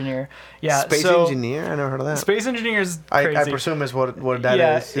Space Engineer. Yeah, Space so Engineer? I never heard of that. Space Engineer is I crazy. presume is what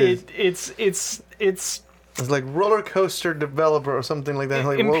that is. It's It's like roller coaster developer or something like that.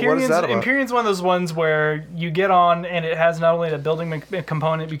 Like, what is Empyrean's, that about? Empyrean's one of those ones where you get on and it has not only the building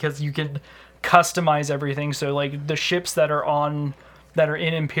component because you can customize everything. So like the ships that are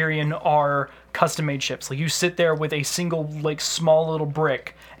in Empyrean are custom made ships. Like you sit there with a single like small little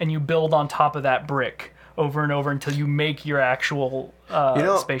brick and you build on top of that brick over and over until you make your actual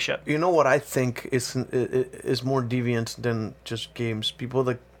spaceship. You know what I think is more deviant than just games? People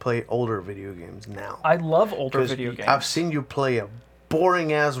that play older video games now. I love older video games. I've seen you play a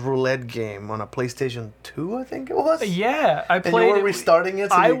boring ass roulette game on a PlayStation 2, I think it was. Yeah, I played. And you were restarting it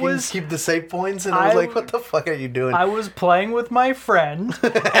so you can was- keep the save points, and I was like, "What the fuck are you doing?" I was playing with my friend,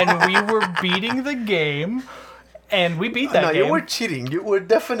 and we were beating the game, and we beat that no, game. you were cheating. You were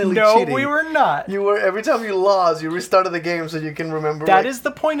definitely No, cheating. we were not. You were every time you lost, you restarted the game so you can remember. That is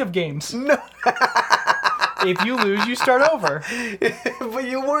the point of games. No. If you lose, you start over. But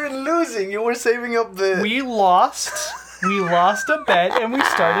you weren't losing. You were saving up the. We lost. We lost a bet, and we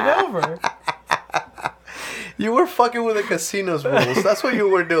started over. You were fucking with the casino's rules. That's what you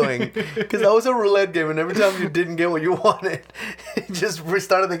were doing. Because that was a roulette game, and every time you didn't get what you wanted, you just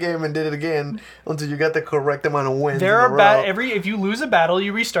restarted the game and did it again until you got the correct amount of wins. There are if you lose a battle,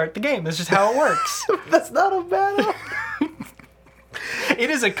 you restart the game. That's just how it works. That's not a battle. It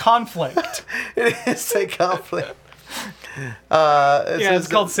is a conflict. It is a conflict. It's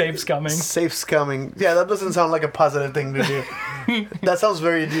called save scumming. Safe scumming. Yeah, that doesn't sound like a positive thing to do. That sounds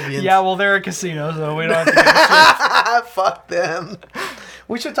very deviant. Yeah, well, they're a casino, so we don't have to give a shit. Fuck them.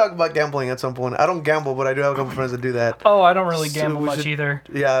 We should talk about gambling at some point. I don't gamble, but I do have a couple friends that do that. Oh, I don't really So gamble we much should- either.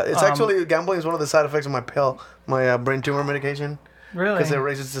 Yeah, it's actually gambling is one of the side effects of my pill, my brain tumor medication, Really? because it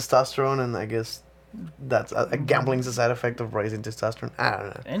raises testosterone, and I guess that's gambling's a side effect of raising testosterone. I don't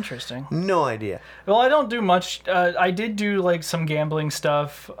know. Interesting. No idea. Well, I don't do much. I did do like some gambling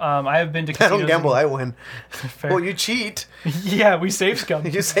stuff. I have been to I casinos. don't gamble. I win. Fair. Well, you cheat. Yeah, we save scum.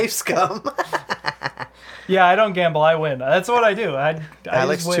 You save scum. Yeah, I don't gamble. I win. That's what I do. I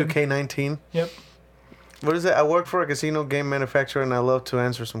Alex just win. 2K19. Yep. What is it? I work for a casino game manufacturer, and I love to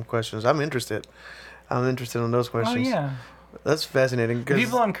answer some questions. I'm interested. in those Oh questions. yeah. That's fascinating. The 'cause-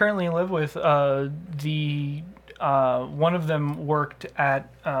 people I currently live with, one of them worked at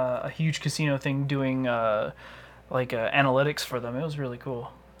a huge casino thing doing analytics for them. It was really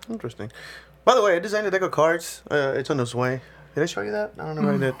cool. Interesting. By the way, I designed a deck of cards. It's on its way. Did I show you that? I don't know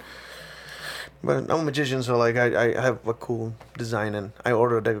if I did. But I'm a magician, so like I have a cool design, and I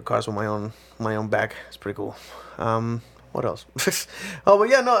ordered a deck of cards with my own back. It's pretty cool. What else? Oh, but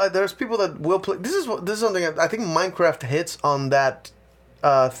yeah, no. There's people that will play. This is something I think Minecraft hits on that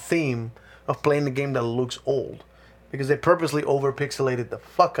theme of playing the game that looks old, because they purposely over-pixelated the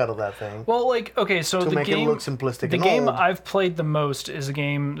fuck out of that thing. Well, like, okay, so to the make game, it look simplistic. the and game old. I've played the most is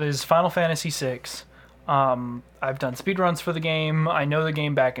Final Fantasy VI. I've done speedruns for the game. I know the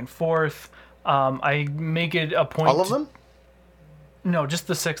game back and forth. I make it a point. All of them? No, just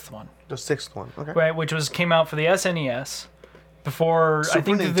the sixth one. The sixth one. Okay. Right, which came out for the SNES. Before I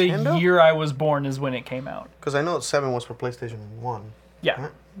think Nintendo? the year I was born is when it came out. Because I know 7 was for PlayStation 1. Yeah,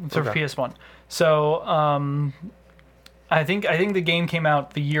 for Okay. PS1. So I think the game came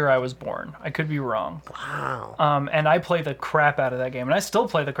out the year I was born. I could be wrong. Wow. And I play the crap out of that game, and I still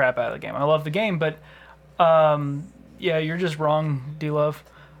play the crap out of the game. I love the game, but yeah, you're just wrong, D-Love.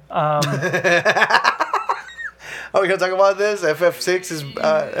 Are we gonna talk about this? FF6 is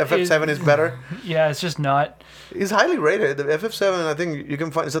FF7 is better. Yeah, it's just not. It's highly rated. The FF7, I think you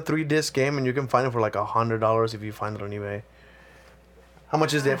can find. It's a 3-disc game, and you can find it for like $100 if you find it on eBay. How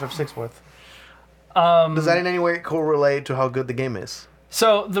much is the FF6 worth? Does that in any way correlate to how good the game is?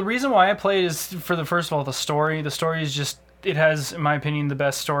 So the reason why I played is for first of all the story. The story is just, it has, in my opinion, the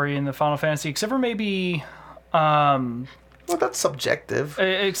best story in the Final Fantasy, except for maybe. Well, that's subjective.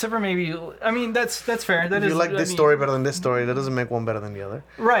 Except for maybe, I mean, that's fair. That If is. you like this story better than this story, that doesn't make one better than the other.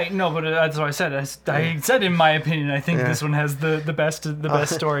 Right? No, but that's what I said. I said, in my opinion, I think this one has the best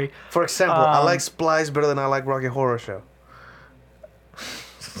story. For example, I like Splice better than I like Rocky Horror Show.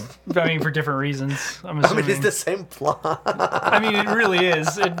 I mean, for different reasons. I'm I assuming. mean, it's the same plot. I mean, it really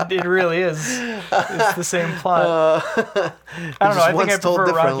is. It really is. It's the same plot. I don't know. I think I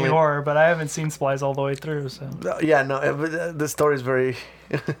prefer Rocky Horror, but I haven't seen Splice all the way through. So yeah, no, the story is very.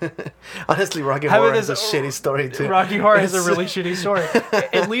 Honestly, Rocky Horror is a shitty story too. Rocky Horror is a really shitty story.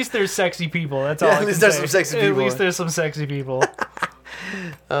 At least there's sexy people. That's all. At least there's some sexy people. At least there's some sexy people.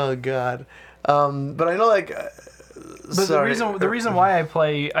 Oh God, but I know like. But the reason why I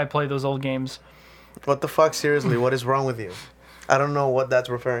play those old games. What the fuck? Seriously, what is wrong with you? I don't know what that's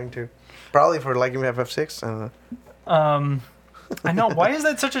referring to. Probably for liking FF6. I don't know. I know. Why is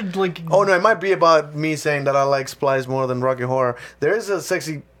that such a like? Oh no, it might be about me saying that I like Splice more than Rocky Horror. There is a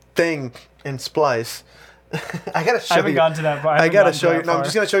sexy thing in Splice. I gotta show you. I haven't gotten to that far. I gotta show you. No, I'm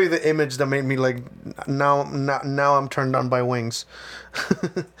just gonna show you the image that made me like. Now I'm turned on by wings.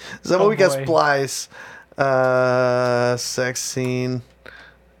 So we got Splice. Sex scene.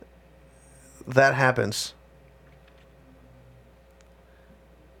 That happens.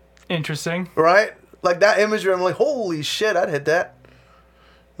 Interesting. Right? Like that imagery, I'm like, holy shit, I'd hit that.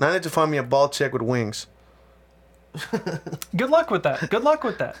 Now I need to find me a bald chick with wings. Good luck with that. Good luck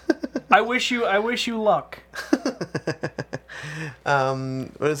with that. I wish you luck.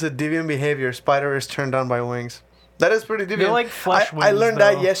 What is it? Deviant behavior. Spider is turned on by wings. That is pretty deviant. They're like flesh wings, I learned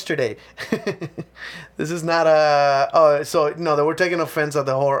though. that yesterday. This is not a... Oh, so, no, they were taking offense at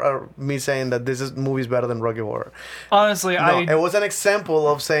the horror... me saying that this movie's better than Rocky Horror. Honestly, No, it was an example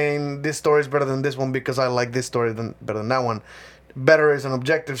of saying this story is better than this one because I like this story better than that one. Better is an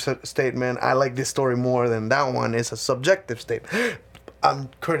objective statement. I like this story more than that one is a subjective statement.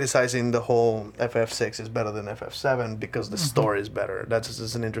 I'm criticizing the whole FF6 is better than FF7 because the story is better. That's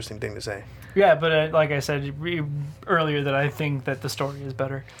just an interesting thing to say. Yeah, but like I said earlier, that I think that the story is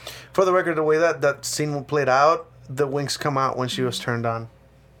better. For the record, the way that scene played out, the wings come out when she was turned on.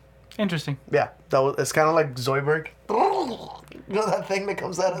 Interesting. Yeah, it's kind of like Zoidberg. You know that thing that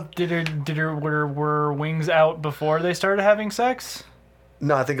comes out of... Were wings out before they started having sex?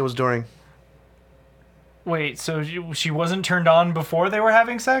 No, I think it was during. Wait, so she wasn't turned on before they were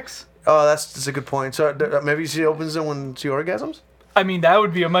having sex? Oh, that's a good point. So maybe she opens it when she orgasms? I mean, that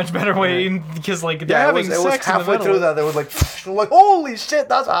would be a much better way because, like, they're having sex. It was halfway through that. They were like, holy shit,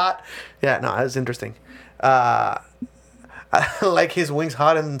 that's hot. Yeah, no, that's interesting. I like his wings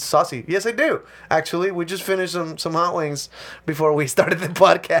hot and saucy. Yes, I do. Actually, we just finished some hot wings before we started the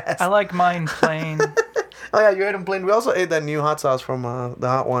podcast. I like mine plain. Oh yeah, you ate them plain. We also ate that new hot sauce from the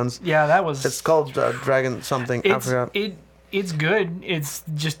Hot Ones. Yeah, that was... It's called Dragon something. I forgot. It's good. It's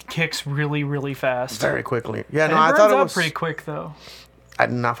just kicks really, really fast. Very quickly. Yeah, and no, I thought it was... pretty quick, though.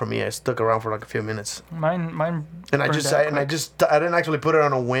 Not for me. I stuck around for like a few minutes. Mine. And I didn't actually put it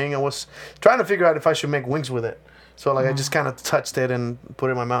on a wing. I was trying to figure out if I should make wings with it. So like I just kind of touched it and put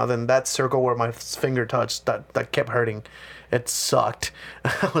it in my mouth, and that circle where my finger touched, that kept hurting. It sucked.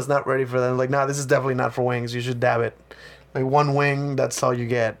 I was not ready for that. I was like, nah, this is definitely not for wings. You should dab it. Like one wing, that's all you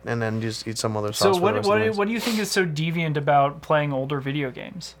get, and then just eat some other sauce. So what do you think is so deviant about playing older video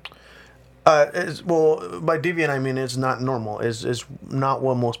games? Well, by deviant I mean it's not normal. It's not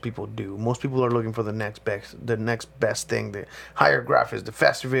what most people do. Most people are looking for the next best thing, the higher graphics, the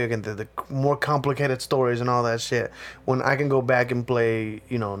faster video game, the more complicated stories and all that shit. When I can go back and play,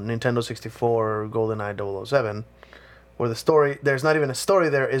 Nintendo 64 or GoldenEye 007, where the story, there's not even a story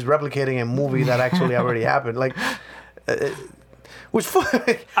there, is replicating a movie that actually already happened. Like, which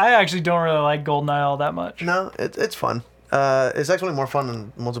I actually don't really like GoldenEye all that much. No, it's fun. It's actually more fun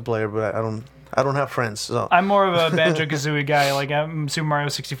than multiplayer, but I don't have friends. So I'm more of a Banjo-Kazooie guy. Like I'm Super Mario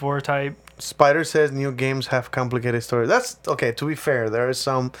 64 type. Spider says new games have complicated stories. That's okay. To be fair, there is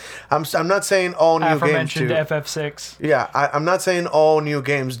some. I'm not saying all new games do. Aforementioned FF6. Yeah, I'm not saying all new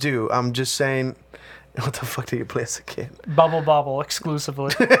games do. I'm just saying. What the fuck did you play as a kid? Bubble Bobble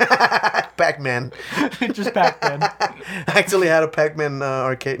exclusively. Pac-Man. Just Pac-Man. I actually had a Pac-Man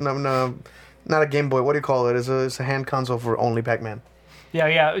arcade. No, not a Game Boy. What do you call it? It's a hand console for only Pac-Man.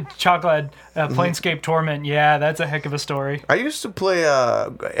 Yeah. Chocolate, Planescape Torment. Yeah, that's a heck of a story. I used to play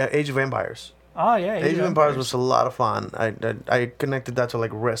Age of Empires. Oh, yeah. Age of Empires was a lot of fun. I connected that to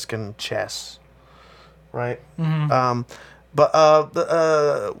like Risk and chess. Right? Mm-hmm. But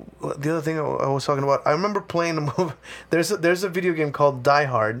the other thing I was talking about, I remember playing the movie. There's a video game called Die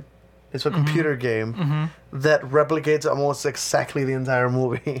Hard. It's a computer game that replicates almost exactly the entire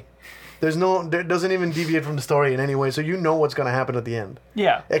movie. It doesn't even deviate from the story in any way, so you know what's gonna happen at the end.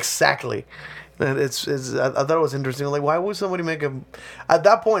 Yeah, exactly. And I thought it was interesting. Like, why would somebody make a? At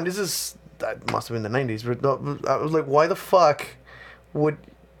that point, that must have been the 90s. But I was like, why the fuck would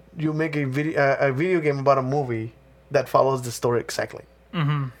you make a video game about a movie that follows the story exactly?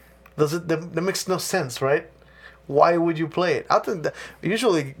 Mm-hmm. That makes no sense, right? Why would you play it? I think that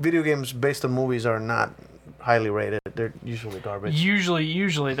usually video games based on movies are not highly rated. They're usually garbage.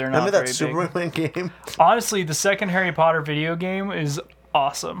 Usually they're not. Remember that very big. Superman game? Honestly, the second Harry Potter video game is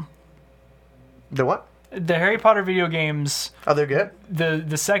awesome. The what? The Harry Potter video games. Oh, they're good?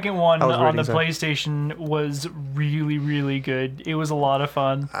 The second one was on the reading, sorry. PlayStation was really, really good. It was a lot of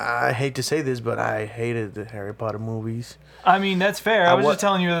fun. I hate to say this, but I hated the Harry Potter movies. I mean, that's fair. I was wa- just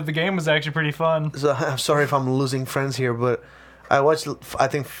telling you that the game was actually pretty fun. So I'm sorry if I'm losing friends here, but I watched, I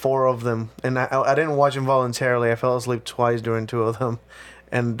think, 4 of them, and I didn't watch them voluntarily. I fell asleep twice during 2 of them,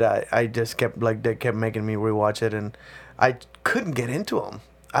 and I just kept, like, they kept making me rewatch it, and I couldn't get into them.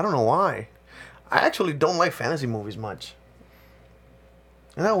 I don't know why. I actually don't like fantasy movies much.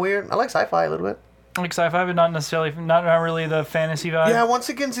 Isn't that weird? I like sci-fi a little bit. Like sci-fi, but not necessarily, not really the fantasy vibe. Yeah, once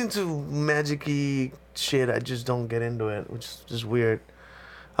it gets into magic-y shit, I just don't get into it, which is just weird.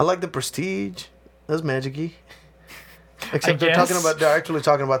 I like The Prestige. That's magic-y. Except they're actually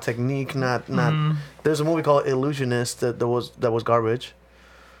talking about technique, not. There's a movie called Illusionist that was garbage,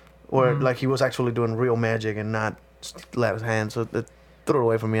 where like he was actually doing real magic and not let his hand. So that threw it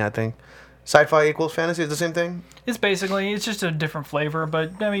away from me. I think sci-fi equals fantasy is the same thing. It's just a different flavor,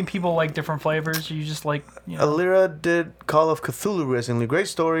 but I mean, people like different flavors. You just like, you know. Alira did Call of Cthulhu recently. Great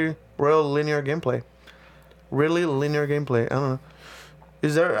story, real linear gameplay. Really linear gameplay. I don't know.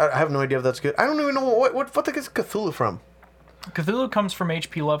 Is there? I have no idea if that's good. I don't even know what the heck is Cthulhu from. Cthulhu comes from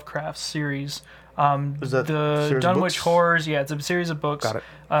H.P. Lovecraft's series. Is that the series of Dunwich books? Horrors? Yeah, it's a series of books. Got it.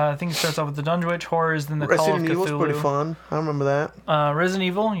 I think it starts off with the Dunwich Horrors, then the Call of Resident Cthulhu. Evil's pretty fun. I remember that. Resident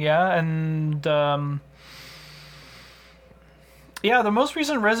Evil, yeah, and yeah, the most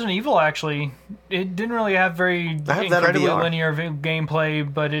recent Resident Evil actually, it didn't really have very incredibly linear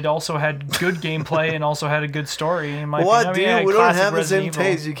gameplay, but it also had good gameplay and also had a good story. In my What, opinion. dude? We don't have the same Evil.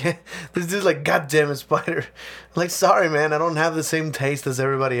 taste. You can't. This dude's like, God damn it, Spider. Like, sorry, man. I don't have the same taste as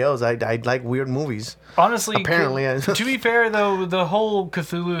everybody else. I like weird movies. Honestly, Apparently, to be fair though, the whole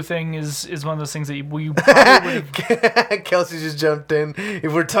Cthulhu thing is one of those things that we probably would have. Kelsey just jumped in.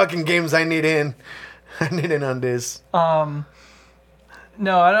 If we're talking games, I need in. I need in on this.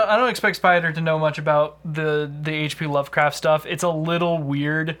 No, I don't expect Spider to know much about the H.P. Lovecraft stuff. It's a little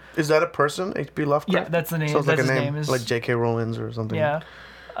weird. Is that a person? H.P. Lovecraft? Yeah, that's the name. Sounds that's like a his name, name. like J.K. Rowling's or something. Yeah.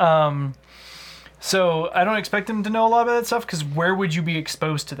 So I don't expect him to know a lot about that stuff because where would you be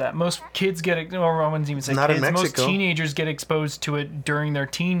exposed to that? Most kids get it, or I wouldn't even say Not in kids. Most Mexico. teenagers get exposed to it during their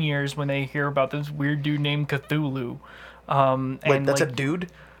teen years when they hear about this weird dude named Cthulhu. Wait, that's a dude?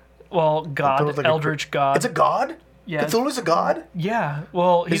 Well, It God, was like Eldritch God. It's a god? Yeah. Cthulhu's a god? Yeah,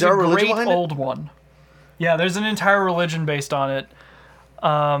 well, he's there a a religion great behind it? old one. Yeah, there's an entire religion based on it.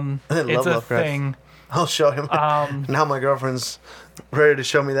 I It's love a Lovecraft. thing. I'll show him. Now my girlfriend's ready to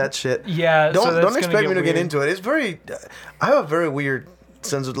show me that shit. Yeah, so that's Don't expect me to get weird. into it. It's very. I have a very weird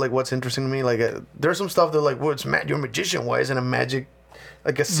sense of like what's interesting to me. Like there's some stuff that like, well, it's you're a magician. Why isn't a magic,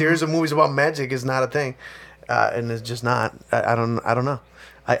 like a series of movies about magic is not a thing, and it's just not. I don't know.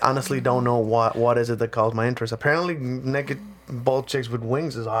 I honestly don't know what is it that calls my interest. Apparently, naked bald chicks with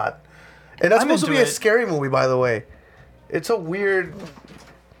wings is hot, and that's I'm supposed to be into a it. scary movie, by the way. It's a weird.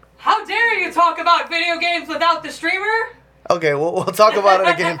 How dare you talk about video games without the streamer? Okay, we'll talk about it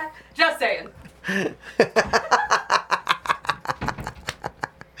again. Just saying.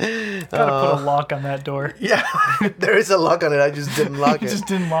 Gotta put a lock on that door. Yeah, there is a lock on it. I just didn't lock it. Just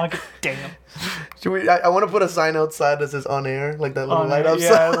didn't lock it. Damn. Should we? I want to put a sign outside that says "on air," like that little light air. outside.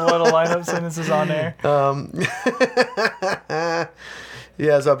 Yeah, the little light up saying this is on air.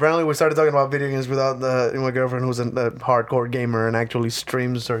 Yeah, so apparently we started talking about video games without my girlfriend, who's a hardcore gamer and actually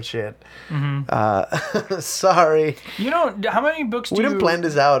streams her shit. Sorry, You know, how many books we didn't plan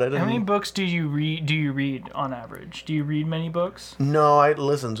this out. How many books do you read on average? Do you read many books? No, I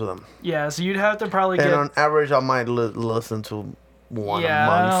listen to them, Yeah, so you'd have to probably and get. on average, I might listen to one Yeah,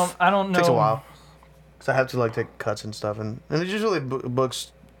 a month. I don't know. Takes a while, because I have to like take cuts and stuff, and it's usually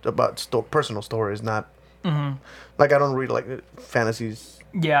books about personal stories, not like I don't read like fantasies.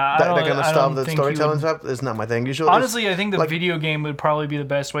 Yeah, That kind of stuff, that think you storytelling would- stuff, is not my thing. Usually, Honestly, I think the like- video game would probably be the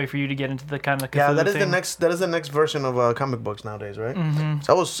best way for you to get into the kind of Cthulhu yeah, that is thing. the next version of comic books nowadays, right? Mm-hmm.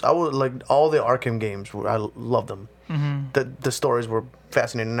 So I was like all the Arkham games. I loved them. Mm-hmm. The stories were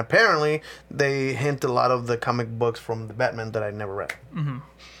fascinating. And apparently, they hint a lot of the comic books from the Batman that I never read. Mm-hmm.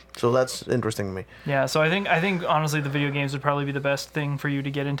 So that's interesting to me. Yeah, so I think honestly the video games would probably be the best thing for you to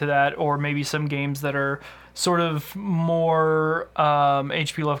get into that, or maybe some games that are sort of more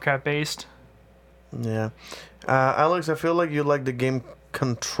H.P. Lovecraft based. Yeah, Alex, I feel like you like the game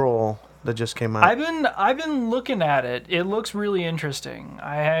Control. that just came out? I've been looking at it. It looks really interesting.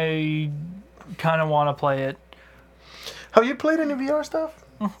 I kind of want to play it. Have you played any VR stuff?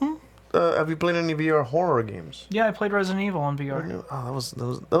 Mm-hmm. Have you played any VR horror games? Yeah, I played Resident Evil on VR. Oh,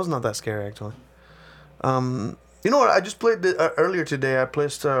 that was not that scary actually. You know what? I just played earlier today. I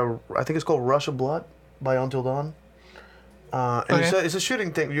placed I think it's called Rush of Blood by Until Dawn. And it's a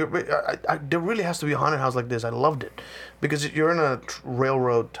shooting thing. There really has to be a haunted house like this. I loved it because you're in a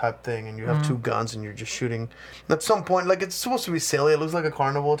railroad type thing, and you have two guns, and you're just shooting. And at some point, like it's supposed to be silly. It looks like a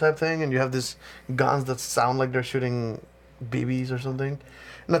carnival type thing, and you have these guns that sound like they're shooting BBs or something.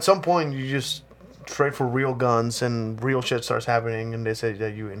 And at some point, you just trade for real guns, and real shit starts happening. And they say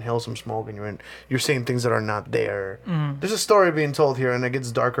that you inhale some smoke, and you're seeing things that are not there. There's a story being told here, and it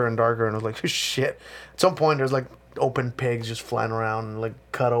gets darker and darker. And I was like, shit. At some point, there's like open pigs just flying around and like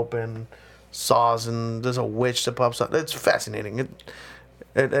cut open saws, and there's a witch that pops up. It's fascinating.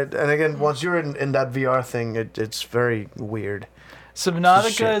 And again, once you're in that VR thing, it's very weird.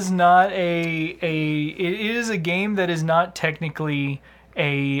 Subnautica is not it is a game that is not technically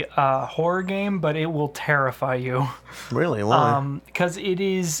a horror game, but it will terrify you. Really? Why? Because it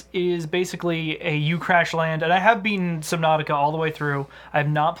is basically you crash land, and I have beaten Subnautica all the way through. I have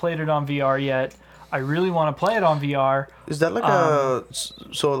not played it on VR yet. I really want to play it on VR. Is that like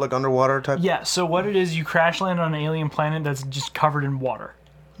like underwater type? Yeah, so what it is, you crash land on an alien planet that's just covered in water.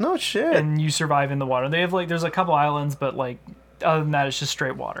 No shit. And you survive in the water. They have there's a couple islands, but other than that, it's just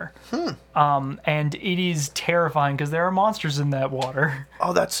straight water. And it is terrifying because there are monsters in that water.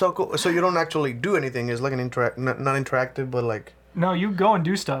 Oh, that's so cool. So you don't actually do anything. It's like an not interactive, but like... No, you go and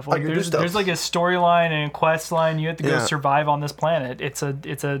do stuff. There's like a storyline and a quest line. You have to go survive on this planet. It's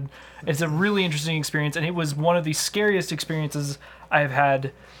a really interesting experience, and it was one of the scariest experiences I've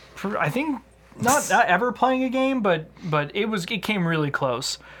had. I think not ever playing a game, but it came really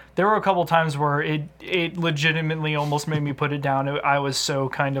close. There were a couple times where it legitimately almost made me put it down. I was so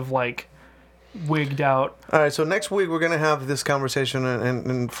kind of like wigged out. All right, so next week we're gonna have this conversation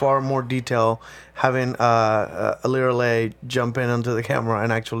in far more detail, having Alira jump in onto the camera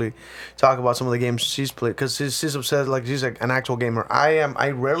and actually talk about some of the games she's played, because she's obsessed, like she's like an actual gamer. I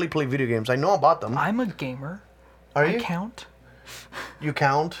rarely play video games. I know about them. I'm a gamer. Are you? I count. You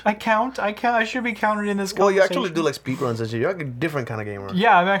count? I count. I should be counted in this conversation. Well, you actually do like speedruns and shit. You're like a different kind of gamer.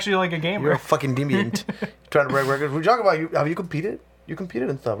 Yeah, I'm actually like a gamer. You're a fucking deviant. Trying to break records. We talk about you. Have you competed? You competed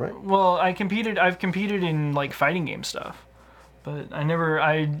in stuff, right? Well, I've competed in like fighting game stuff, but the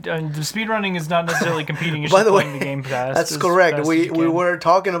speedrunning is not necessarily competing. It's By just the way, playing the game fast. That's correct. We were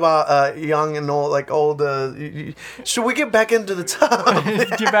talking about young and old, like old. Should we get back into the topic?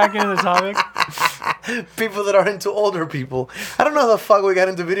 Get back into the topic. People that are into older people. I don't know how the fuck we got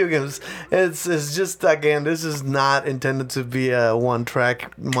into video games. It's just, again, this is not intended to be a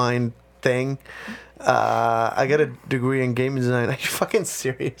one-track mind thing. I got a degree in game design. Are you fucking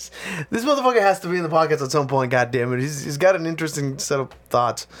serious? This motherfucker has to be in the podcast at some point. God damn it! He's got an interesting set of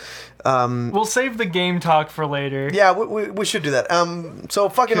thoughts. We'll save the game talk for later. Yeah, we should do that. So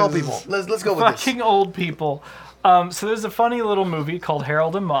fucking old people. Let's go with this. Fucking old people. So there's a funny little movie called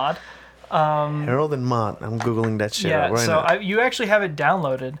Harold and Maude. Harold and Maude. I'm googling that shit right now. So you actually have it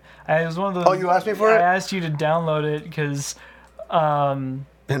downloaded. It was one of those. Oh, you asked me for it? I asked you to download it because.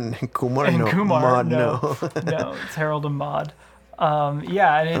 And Kumar, no, it's Harold and Maude. And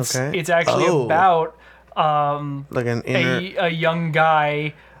it's actually about like a young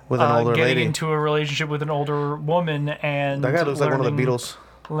guy with an older getting lady into a relationship with an older woman, and that guy looks like one of the Beatles.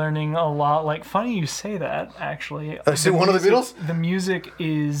 Learning a lot. Like, funny you say that. Actually, is it one of the Beatles? The music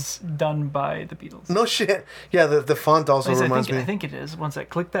is done by the Beatles. No shit. Yeah, the font also reminds me. I think it is. Once I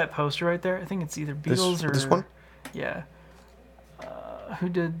click that poster right there, I think it's either Beatles or this one. Yeah. Who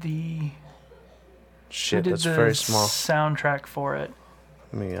did the? Shit, that's very small. Soundtrack for it.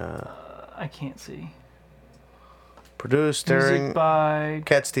 Let me. I can't see. Produced, starring music by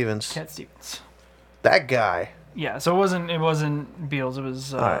Cat Stevens. Cat Stevens. That guy. Yeah, so it wasn't Beatles. It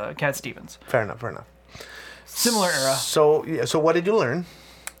was right. Cat Stevens. Fair enough. Similar era. So what did you learn?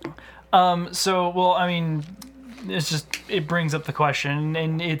 Well, I mean, it brings up the question,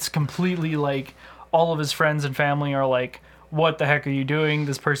 and it's completely like all of his friends and family are like, what the heck are you doing?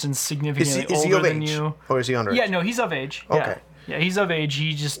 This person's significantly older than you. Or is he underage? Yeah, no, he's of age. Okay. Yeah, he's of age.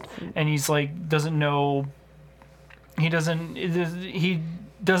 He's like, doesn't know. He doesn't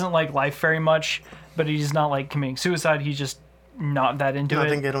like life very much, but he's not like committing suicide. He's just not that into it.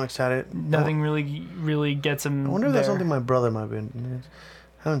 Nothing getting excited. Nothing really gets him. I wonder if there. that's something my brother might be.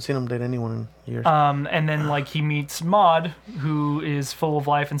 I haven't seen him date anyone in years. And then like he meets Maude, who is full of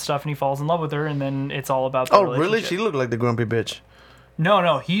life and stuff, and he falls in love with her, and then it's all about the relationship. Really? She looked like the grumpy bitch.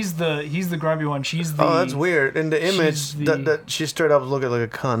 No, he's the grumpy one. She's the. Oh, that's weird. In the image, that she straight up looking like a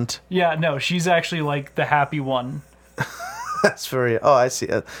cunt. Yeah, no, she's actually like the happy one. That's very. Oh, I see.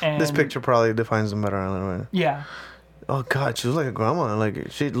 This And- picture probably defines them better. Right? Yeah. Oh God, she looks like a grandma.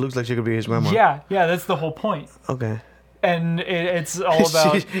 Like she looks like she could be his grandma. Yeah, that's the whole point. Okay. And it's all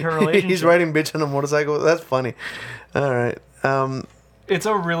about her relationship. He's riding bitch on a motorcycle. That's funny. All right. It's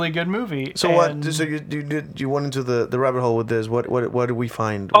a really good movie. So what? So you went into the rabbit hole with this. What did we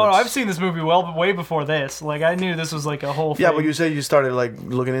find? Oh no, I've seen this movie way before this. Like I knew this was like a whole thing. Yeah, but you say you started like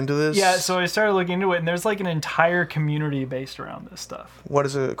looking into this. Yeah, so I started looking into it, and there's like an entire community based around this stuff. What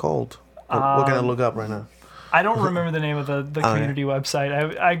is it called? What can I look up right now? I don't remember the name of the community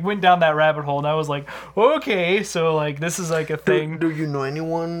website. I went down that rabbit hole and I was like, okay, so like this is like a thing. Do you know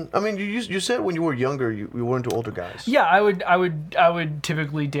anyone? I mean, you said when you were younger you weren't into older guys. Yeah, I would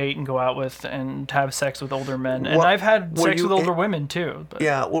typically date and go out with and have sex with older men, and I've had sex with older women too. But.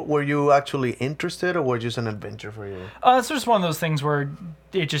 Yeah, were you actually interested, or was it just an adventure for you? It's just one of those things where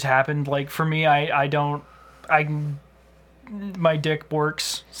it just happened. Like for me, my dick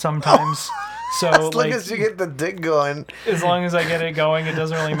works sometimes. So as long as you get the dick going. As long as I get it going, it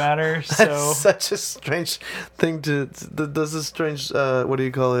doesn't really matter. So that's such a strange thing to. That's a strange. What do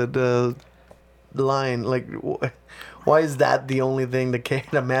you call it? Line. Like, why is that the only thing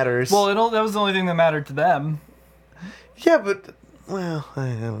that matters? Well, that was the only thing that mattered to them. Yeah, but well, I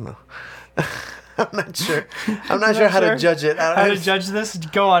don't know. I'm not sure. I'm not sure how to judge it. How to judge this?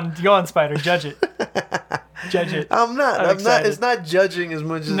 Go on, Spider. Judge it. Judge it. I'm not. It's not judging as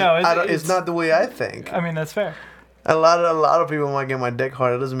much as it's not the way I think. I mean, that's fair. A lot of people might get my dick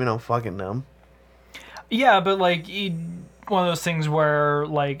hard. It doesn't mean I'm fucking them. Yeah, but like one of those things where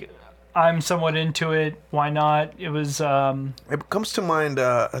like I'm somewhat into it. Why not? It was. It comes to mind.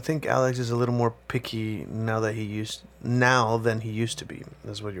 I think Alex is a little more picky now than he used to be.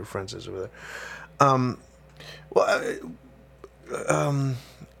 That's what your friend says over there. I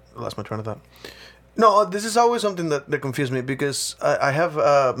lost my train of thought. No, this is always something that confused me because I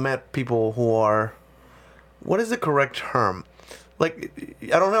have met people who are, what is the correct term? Like,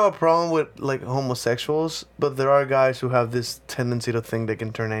 I don't have a problem with like homosexuals, but there are guys who have this tendency to think they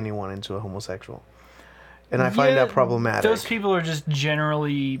can turn anyone into a homosexual, and I find that problematic. Those people are just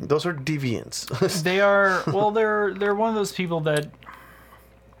generally. Those are deviants. They are. Well, they're one of those people that.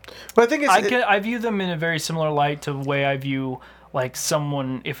 But I think I view them in a very similar light to the way I view like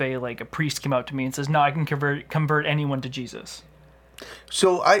someone if a priest came out to me and says, "No, I can convert anyone to Jesus."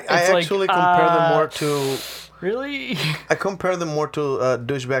 So I actually compare them more to. Really? I compare them more to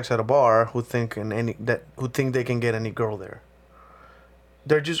douchebags at a bar who think they can get any girl there.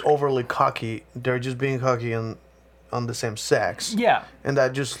 They're just overly cocky. They're just being cocky on the same sex. Yeah. And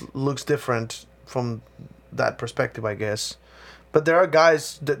that just looks different from that perspective, I guess. But there are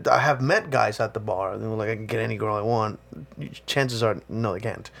guys that I have met guys at the bar. They're like, I can get any girl I want. Chances are, no, they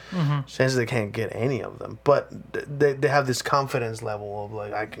can't. Mm-hmm. Chances they can't get any of them. But they have this confidence level of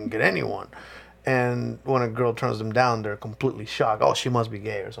like, I can get anyone. And when a girl turns them down, they're completely shocked. Oh, she must be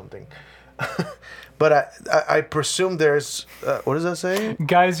gay or something. But I presume there's... what does that say?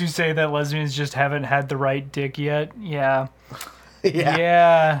 Guys who say that lesbians just haven't had the right dick yet. Yeah.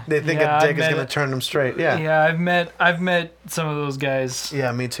 Yeah. They think a dick is going to turn them straight. Yeah. Yeah, I've met some of those guys.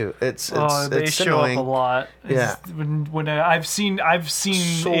 Yeah, me too. They it's show annoying. up a lot. Yeah. When I've seen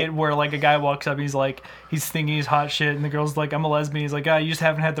it where like a guy walks up, he's thinking he's hot shit, and the girl's like, "I'm a lesbian." He's like, "Ah, you just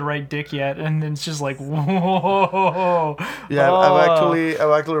haven't had the right dick yet," and then it's just like, whoa. Yeah,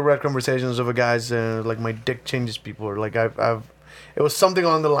 I've actually read conversations of a guys like my dick changes people, or like it was something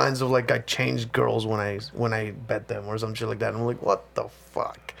along the lines of like I changed girls when I bet them or some shit like that. And I'm like, what the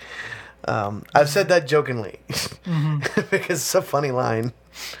fuck? I've said that jokingly because it's a funny line.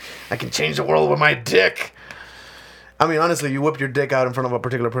 I can change the world with my dick. I mean, honestly, you whip your dick out in front of a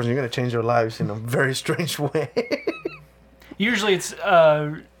particular person, you're gonna change their lives in a very strange way. Usually, it's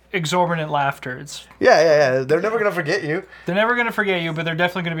exorbitant laughter. It's yeah. They're never gonna forget you. They're never gonna forget you, but they're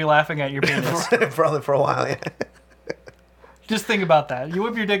definitely gonna be laughing at your penis. Probably for a while, yeah. Just think about that. You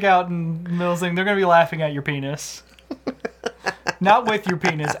whip your dick out in the middle of the thing, they're going to be laughing at your penis. Not with your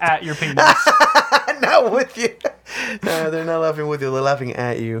penis, at your penis. Not with you. No, they're not laughing with you, they're laughing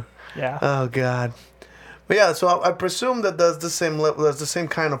at you. Yeah. Oh, God. But yeah, so I presume that that's the same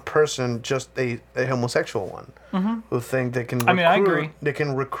kind of person, just a homosexual one, who think they can I agree. They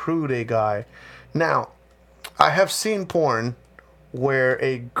can recruit a guy. Now, I have seen porn where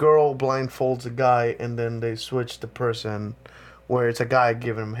a girl blindfolds a guy and then they switch the person where it's a guy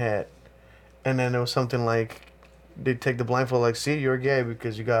giving him head. And then it was something like They take the blindfold like, see, you're gay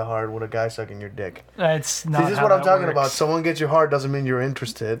because you got hard with a guy sucking your dick. That's not. See, this is how what I'm that talking works. about. Someone gets you hard doesn't mean you're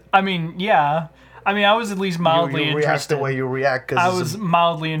interested. I mean, yeah. I mean, I was at least mildly you react interested. the way you react. Cause I was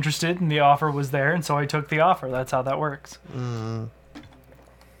mildly interested, and the offer was there, and so I took the offer. That's how that works.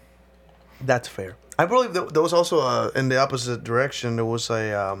 That's fair. I believe there was also in the opposite direction. There was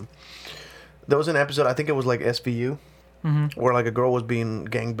an episode. I think it was like SVU, where like a girl was being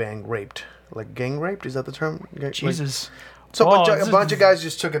gangbang raped. Like gang raped, is that the term? Jesus. So a bunch of guys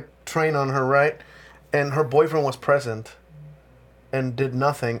just took a train on her, right? And her boyfriend was present and did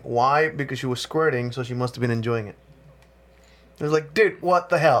nothing. Why? Because she was squirting, so she must have been enjoying it. It was like, dude, what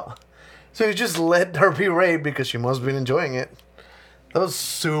the hell? So he just let her be raped because she must have been enjoying it. That was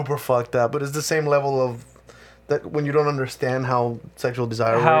super fucked up, but it's the same level of that when you don't understand how sexual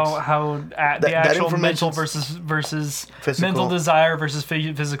desire works. The actual mental information's versus physical. mental desire versus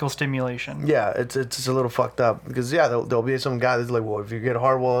physical stimulation. Yeah, it's a little fucked up because there'll be some guy that's like, well, if you get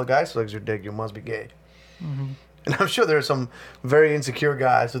hard while a guy sucks your dick, you must be gay. And I'm sure there are some very insecure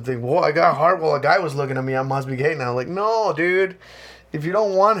guys who think, well, I got hard while a guy was looking at me, I must be gay now. Like, no, dude, if you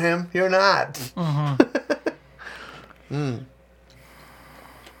don't want him, you're not.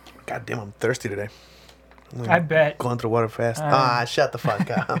 God damn, I'm thirsty today. I bet. Going through water fast. Shut the fuck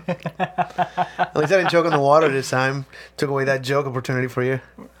up. At least I didn't choke on the water this time. Took away that joke opportunity for you.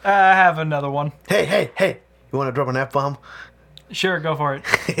 I have another one. Hey. You want to drop an F-bomb? Sure, go for it.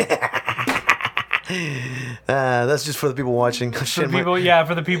 That's just for the people watching. For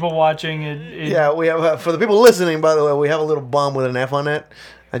the people watching. Yeah, we have for the people listening. By the way, we have a little bomb with an F on it.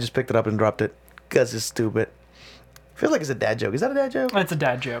 I just picked it up and dropped it because it's stupid. I feel like it's a dad joke. Is that a dad joke? It's a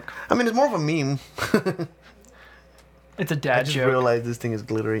dad joke. I mean, it's more of a meme. It's a dad joke. I just realized this thing is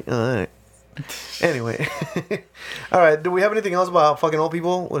glittery. All right. Anyway, all right. Do we have anything else about fucking old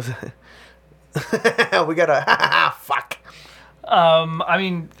people? What is it? We got a fuck. I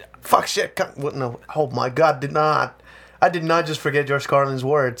mean, fuck shit. What? No. Oh my god. I did not just forget George Carlin's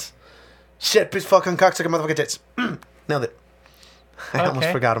words. Shit. Piss fucking cocksucker motherfucking tits. Nailed it. I almost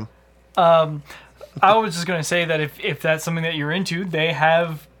forgot him. I was just gonna say that if that's something that you're into, they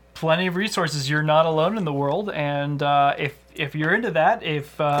have plenty of resources. You're not alone in the world, and if you're into that,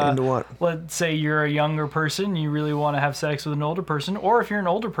 into what? Let's say you're a younger person, you really want to have sex with an older person, or if you're an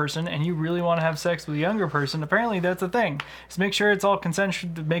older person and you really want to have sex with a younger person, apparently that's a thing. Just make sure it's all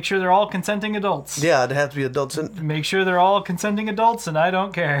consent. Make sure they're all consenting adults. Yeah, it has to be adults. Make sure they're all consenting adults, and I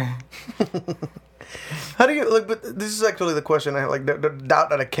don't care. How do you look? But this is actually the question. The doubt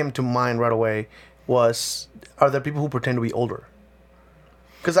that came to mind right away was: are there people who pretend to be older?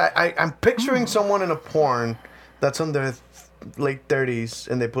 Because I'm picturing someone in a porn that's in their late 30s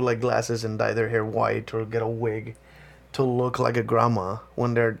and they put like glasses and dye their hair white or get a wig to look like a grandma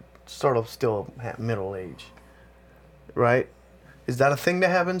when they're sort of still middle age, right? Is that a thing that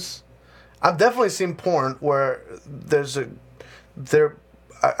happens? I've definitely seen porn where I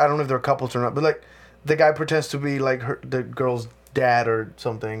don't know if they're couples or not, but like the guy pretends to be like the girl's dad or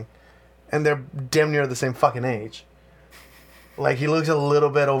something, and they're damn near the same fucking age. Like, he looks a little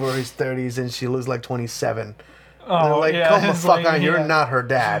bit over his 30s, and she looks like 27. Oh, like, yeah. come the fuck on, you're not her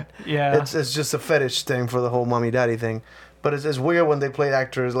dad. Yeah. It's just a fetish thing for the whole mommy-daddy thing. But it's weird when they play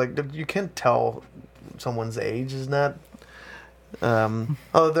actors. Like, you can't tell someone's age. Is not...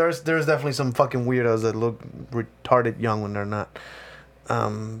 there's definitely some fucking weirdos that look retarded young when they're not.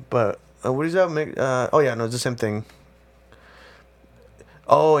 But what does that make... it's the same thing.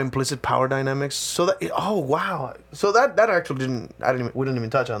 Oh, implicit power dynamics. So that wow. So that actually we didn't even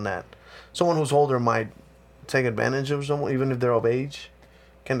touch on that. Someone who's older might take advantage of someone even if they're of age.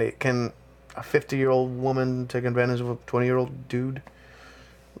 Can a 50-year-old woman take advantage of a 20-year-old dude?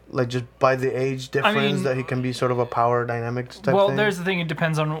 Like just by the age difference that he can be sort of a power dynamics type thing? Well, there's the thing, it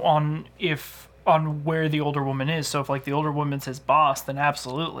depends on where the older woman is. So if like the older woman's his boss, then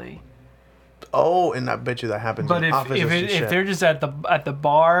absolutely. Oh, and I bet you that happens. But if they're just at the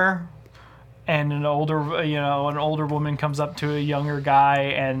bar, and an older woman comes up to a younger guy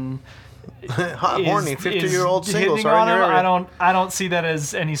and hot, horny, 50-year-old single, hitting on him, I don't see that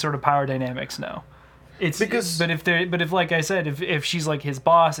as any sort of power dynamics. No, if like I said, if she's like his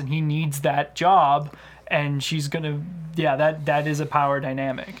boss and he needs that job, and she's gonna, that is a power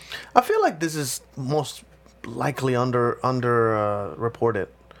dynamic. I feel like this is most likely under reported.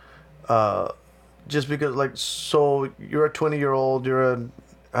 Just because, like, so you're a 20-year-old, you're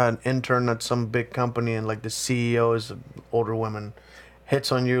an intern at some big company, and like the CEO is an older woman,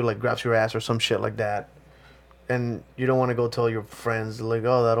 hits on you, like grabs your ass or some shit like that, and you don't want to go tell your friends, like,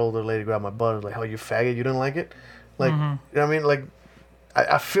 oh, that older lady grabbed my butt, like, oh, you faggot, you didn't like it, like, you know what I mean, like,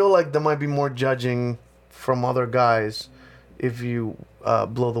 I feel like there might be more judging from other guys if you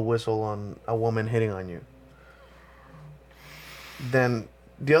blow the whistle on a woman hitting on you. Then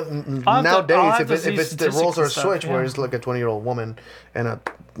nowadays, if it's the roles are switched, where it's like a 20-year-old woman and a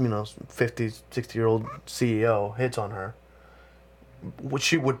 50, 60-year-old CEO hits on her, which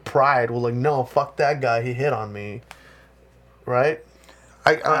she would pride, well, like, no, fuck that guy, he hit on me, right?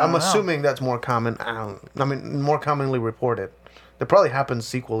 I'm assuming that's more common. More commonly reported. That probably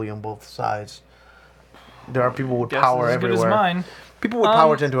happens equally on both sides. There are people with power everywhere. As good as mine. People with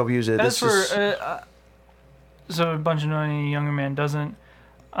power tend to abuse it. So a bunch of money, a younger man doesn't.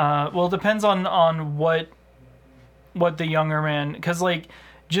 Well, it depends on what the younger man, because like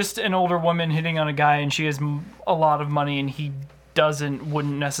just an older woman hitting on a guy and she has a lot of money and he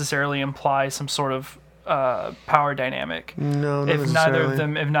wouldn't necessarily imply some sort of power dynamic. No, not if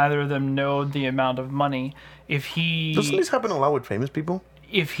necessarily. If neither of them know the amount of money, doesn't this happen a lot with famous people?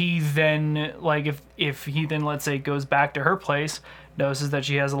 If he then let's say goes back to her place, notices that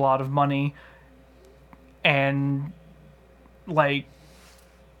she has a lot of money, and like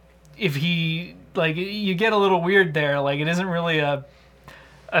if he like you get a little weird there, like it isn't really a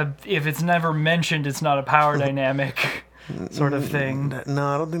if it's never mentioned, it's not a power dynamic sort of thing. No,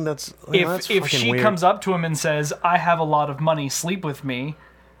 I don't think that's. If she weird. comes up to him and says, "I have a lot of money, sleep with me,"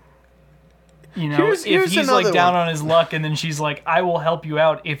 here's if he's like down on his luck, and then she's like, "I will help you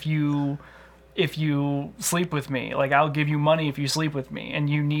out if you sleep with me. Like I'll give you money if you sleep with me, and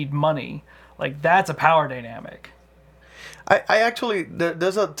you need money." Like that's a power dynamic. I actually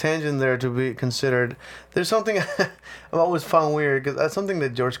there's a tangent there to be considered. There's something I've always found weird, because that's something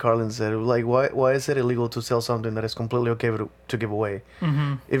that George Carlin said. Like, why is it illegal to sell something that is completely okay to give away?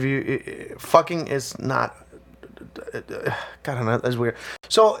 Mm-hmm. If fucking is not. God, I don't know, that's weird.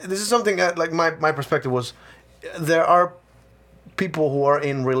 So this is something that, like, my perspective was, there are people who are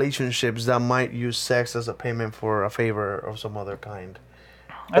in relationships that might use sex as a payment for a favor of some other kind.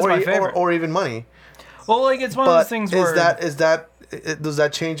 That's my favorite. Or even money. Well, like, it's one of those things where... does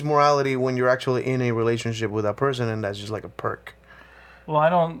that change morality when you're actually in a relationship with that person and that's just like a perk? Well, I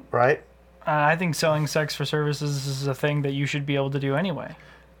don't... Right? I think selling sex for services is a thing that you should be able to do anyway.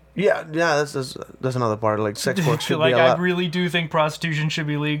 Yeah, that's another part. Like, sex work should like, be allowed. I really do think prostitution should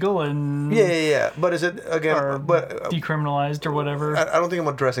be legal and... Yeah. But is it, again... decriminalized or whatever. I don't think I'm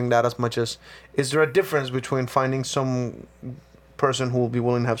addressing that as much as... Is there a difference between finding some person who will be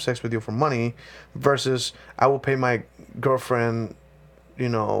willing to have sex with you for money versus I will pay my girlfriend,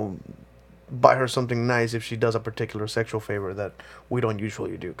 buy her something nice if she does a particular sexual favor that we don't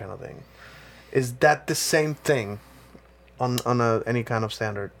usually do, kind of thing? Is that the same thing on any kind of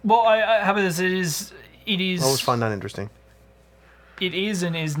standard? Well, how about this? It is. I always find that interesting. It is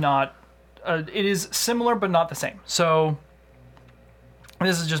and is not. It is similar but not the same. So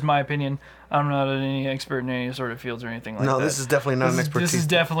this is just my opinion. I'm not any expert in any sort of fields or anything like that. No, this is definitely not an expertise. This is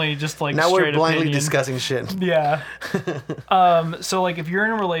definitely just like now straight we're blindly opinion. discussing shit. Yeah. So like if you're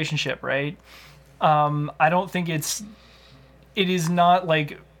in a relationship, right? I don't think it is not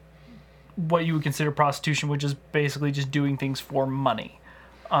like what you would consider prostitution, which is basically just doing things for money.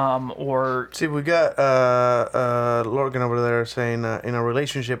 See, we got Lorgan over there saying in a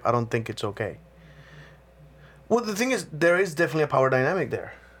relationship, I don't think it's okay. Well, the thing is, there is definitely a power dynamic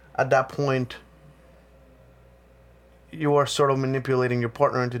there. At that point, you are sort of manipulating your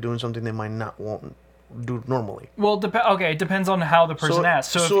partner into doing something they might not want do normally. Well, it depends on how the person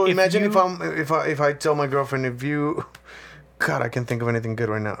asks. So imagine if I tell my girlfriend, if you, God, I can't think of anything good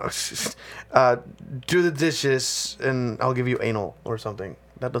right now. Do the dishes and I'll give you anal or something.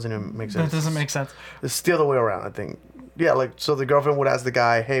 That doesn't even make sense. That doesn't make sense. It's the other way around, I think. Yeah, like, so the girlfriend would ask the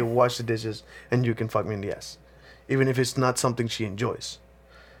guy, hey, wash the dishes and you can fuck me in the ass, even if it's not something she enjoys.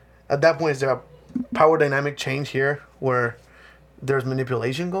 At that point, is there a power dynamic change here where there's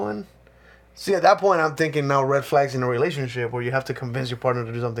manipulation going? See, at that point, I'm thinking now red flags in a relationship where you have to convince your partner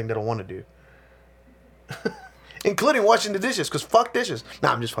to do something they don't want to do. Including washing the dishes, because fuck dishes.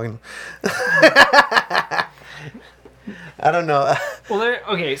 Nah, I'm just fucking... I don't know. Well,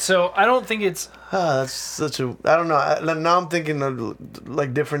 okay, so I don't think it's... That's such a... I don't know. Now I'm thinking of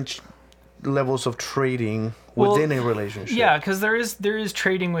like different levels of trading within a relationship. Yeah, because there is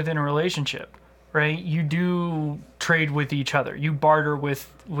trading within a relationship, right? You do trade with each other. You barter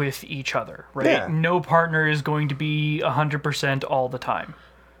with each other, right? Yeah. No partner is going to be 100% all the time.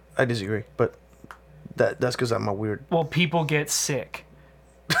 I disagree, but that's because I'm a weird... Well, people get sick.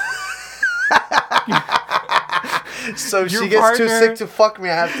 So if Your she gets too partner- sick to fuck me,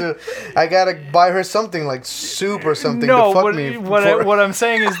 I gotta buy her something like soup or something No, to fuck what, me. what I'm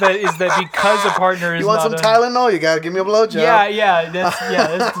saying is that because a partner is You want not some Tylenol? You gotta give me a blowjob.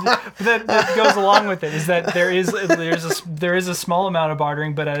 That goes along with it. Is that there is a small amount of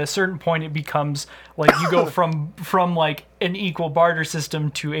bartering, but at a certain point it becomes like you go from like an equal barter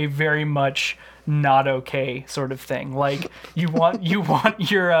system to a very much not okay sort of thing. Like you need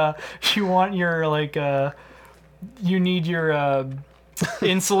your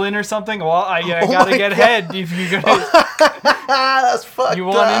insulin or something. Well, I gotta get head if you're gonna. That's fucked You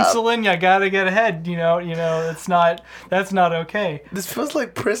want up. insulin? You gotta get ahead. You know, that's not okay. This feels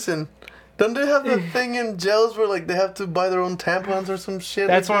like prison. Don't they have that thing in jails where like they have to buy their own tampons or some shit?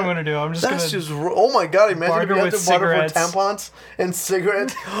 That's like what I'm that? gonna do. I'm just That's gonna. just oh my god! Imagine if you barter had with to barter for cigarettes. tampons and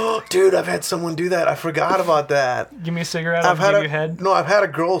cigarettes. Dude, I've had someone do that. I forgot about that. Give me a cigarette. I'll give you head. No, I've had a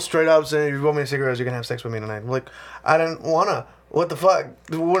girl straight up say, "If you want me cigarettes, you can have sex with me tonight." I'm like, I didn't wanna. What the fuck?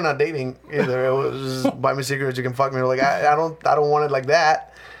 We're not dating either. It was just buy me cigarettes, you can fuck me. We're like, I don't want it like that.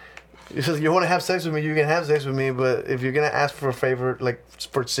 It's just, you want to have sex with me, you can have sex with me, but if you're gonna ask for a favor, like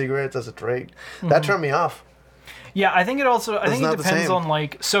for cigarettes as a trade, that turned me off. Yeah, I think it also. I think it not the depends same. on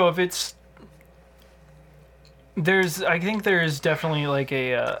like. So if it's I think there's definitely like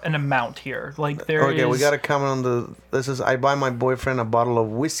an amount here. Like there is. Okay, we got to comment on the. This is I buy my boyfriend a bottle of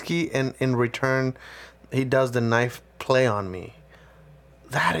whiskey, and in return, he does the knife play on me.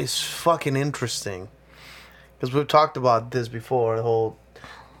 That is fucking interesting. Because we've talked about this before. The whole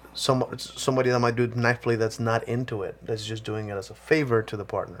somebody that might do knife play that's not into it, that's just doing it as a favor to the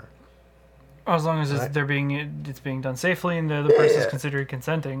partner. As long as it's being done safely and the other person's considered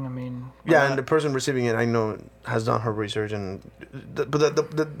consenting. I mean. Yeah, and the person receiving it, I know, has done her research, and but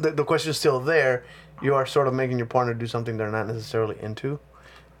the question is still there. You are sort of making your partner do something they're not necessarily into.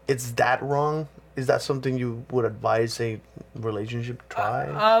 Is that wrong? Is that something you would advise a relationship to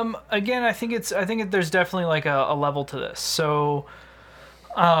try? Again, I think there's definitely like a level to this. So,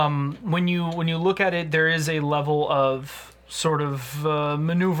 when you look at it, there is a level of sort of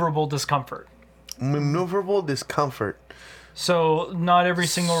maneuverable discomfort. Maneuverable discomfort. So not every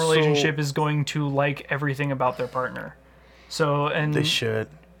single relationship is going to like everything about their partner. So and They should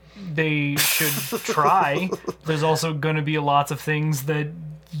try. There's also going to be lots of things that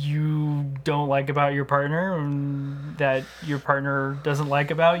you don't like about your partner and that your partner doesn't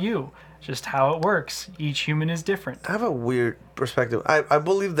like about you. Just how it works. Each human is different. I have a weird perspective. I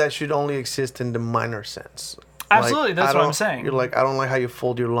believe that should only exist in the minor sense. Absolutely, that's what I'm saying. You're like, I don't like how you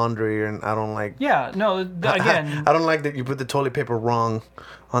fold your laundry, and I don't like... Yeah, no, again... I don't like that you put the toilet paper wrong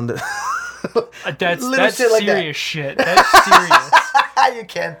on the... That's shit like serious shit. That's serious. You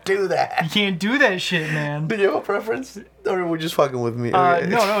can't do that. You can't do that shit, man. Do you have a preference? Or were you just fucking with me?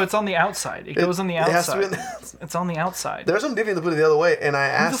 No, it's on the outside. It goes on the outside. It has to be on the... It's on the outside. There's some Deviant to put it the other way, and I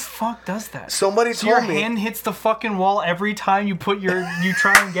Who asked... the fuck does that? Somebody So told your me... hand hits the fucking wall every time you try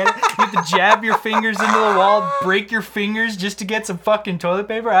and get it? You have to jab your fingers into the wall, break your fingers just to get some fucking toilet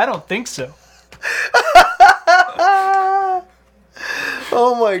paper? I don't think so.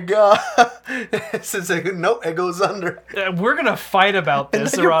 Oh my god. It's like, nope, it goes under. We're gonna fight about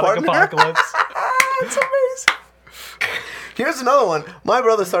this then your erotic partner? apocalypse. It's amazing. Here's another one. My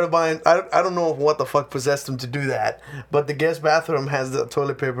brother started buying... I don't know what the fuck possessed him to do that, but the guest bathroom has the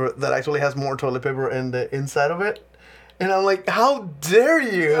toilet paper that actually has more toilet paper in the inside of it. And I'm like, how dare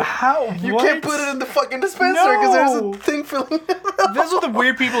you? How? You What? can't put it in the fucking dispenser because there's a thing filling it. Those are the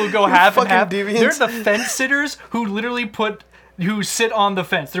weird people who go half and fucking half. deviants. They're the fence sitters who literally who sit on the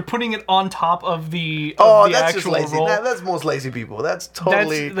fence. They're putting it on top of the That's actual just lazy. roll. That's most lazy people. That's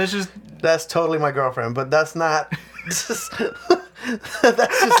totally... That's totally my girlfriend, but that's not...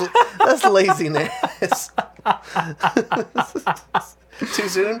 That's laziness. Too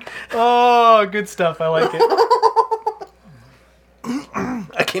soon? Oh, good stuff. I like it.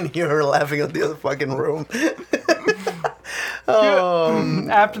 I can hear her laughing in the other fucking room.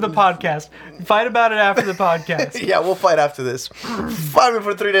 After the podcast. Fight about it after the podcast. Yeah, we'll fight after this. Fight me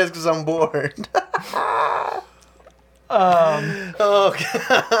for 3 days because I'm bored. Oh,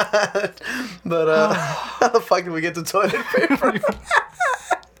 God. But, how the fuck did we get to toilet paper?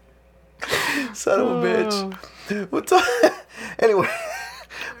 Son of a bitch. Anyway,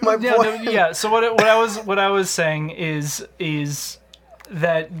 my point. So what I was saying is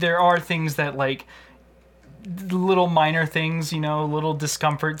that there are things that like little minor things, little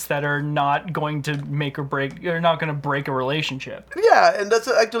discomforts that are not going to make or break. They're not going to break a relationship. Yeah, and that's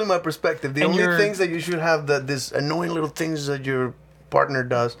actually my perspective. The And only things that you should have this annoying little things that your partner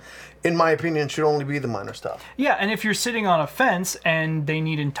does, in my opinion, should only be the minor stuff. Yeah, and if you're sitting on a fence and they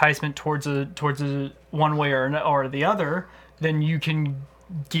need enticement towards a one way or the other, then you can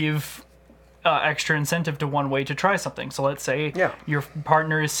give extra incentive to one way to try something. So let's say your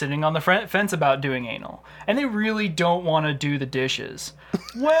partner is sitting on the fence about doing anal, and they really don't want to do the dishes.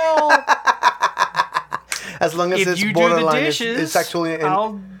 Well, as long as if it's you do the borderline, dishes, it's actually.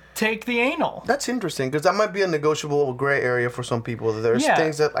 I'll take the anal. That's interesting because that might be a negotiable gray area for some people. There's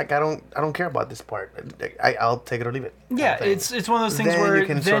things that like I don't care about this part. I'll take it or leave it. Yeah, it's one of those things Then where you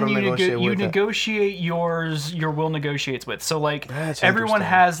can then sort of you negotiate negotiate your will negotiates with. So like That's everyone interesting.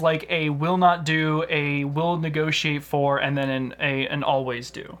 has like a will not do, a will negotiate for, and then an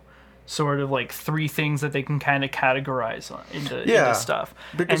always do. Sort of like three things that they can kind of categorize into stuff.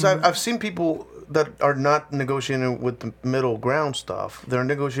 Because And- I've seen people that are not negotiating with the middle ground stuff. They're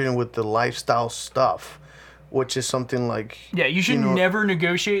negotiating with the lifestyle stuff, which is something like... Yeah, you should never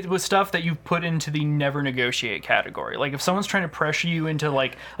negotiate with stuff that you put into the never negotiate category. Like if someone's trying to pressure you into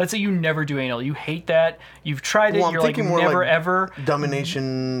like, let's say you never do anal, you hate that, you've tried it, Well, I'm you're like thinking more never like ever.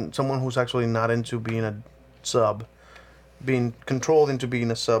 domination, someone who's actually not into being a sub, being controlled into being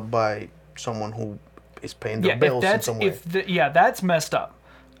a sub by someone who is paying their bills in some way. That's messed up.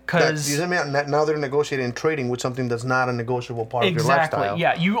 Because You see what I mean? Now they're negotiating and trading with something that's not a negotiable part of your lifestyle.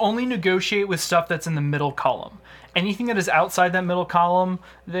 Yeah, you only negotiate with stuff that's in the middle column. Anything that is outside that middle column,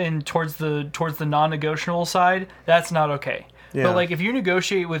 then towards the non-negotiable side, that's not okay. Yeah. But like if you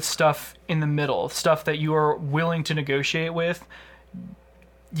negotiate with stuff in the middle, stuff that you are willing to negotiate with,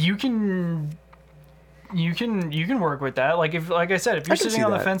 you can work with that. Like I said, if you're sitting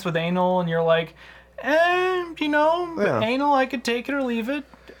on the fence with anal and you're like, anal, I could take it or leave it.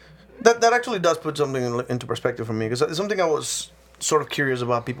 That actually does put something into perspective for me, because it's something I was sort of curious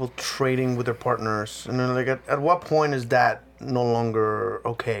about, people trading with their partners, and then like at what point is that no longer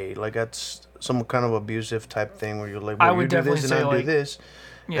okay? Like that's some kind of abusive type thing where you're like, well, I would you do definitely this say and I do like, this,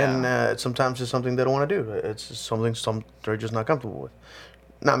 yeah. and sometimes it's something they don't want to do. It's just something they're just not comfortable with.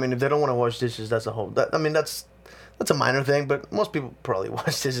 No, I mean if they don't want to wash dishes, that's a whole. That's a minor thing, but most people probably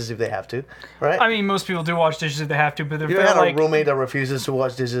wash dishes if they have to, right? I mean, most people do wash dishes if they have to, but they're If you had like, a roommate that refuses to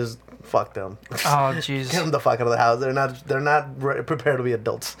wash dishes, fuck them. oh jeez. Get them the fuck out of the house. They're not prepared to be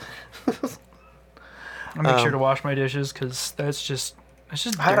adults. I make sure to wash my dishes because that's just I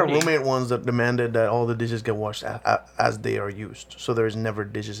had a dirty. roommate once that demanded that all the dishes get washed as they are used, so there is never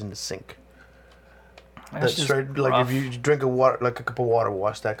dishes in the sink. That's just straight. Like rough. if you drink a cup of water,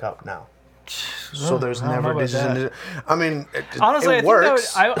 wash that cup now. So there's I don't know never about dishes in that. the. I mean, Honestly, it I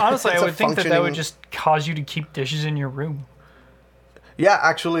works. think honestly, I It's a would think that would functioning- just cause you to keep dishes in your room. Yeah,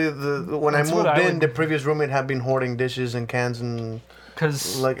 actually, when That's I what moved I in, would- the previous roommate had been hoarding dishes and cans and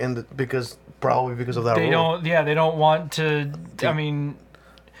Because probably because of that they rule. don't. Yeah, they don't want to. I mean,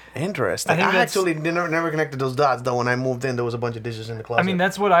 Interesting. I think I that's- actually never connected those dots. Though when I moved in, there was a bunch of dishes in the closet. I mean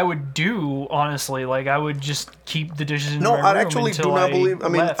that's what I would do. Honestly, like I would just keep the dishes in no, my room I actually until do not believe. I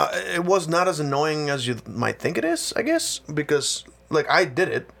mean, left. it was not as annoying as you might think it is. I guess because like I did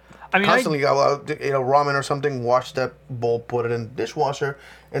it. I mean, constantly. I would eat a ramen or something, wash that bowl, put it in the dishwasher,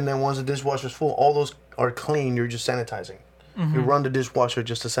 and then once the dishwasher's full, all those are clean. You're just sanitizing. Mm-hmm. You run the dishwasher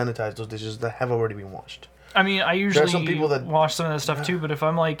just to sanitize those dishes that have already been washed. I mean, I usually some people that- wash some of that stuff too, but if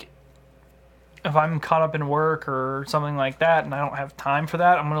I'm caught up in work or something like that and I don't have time for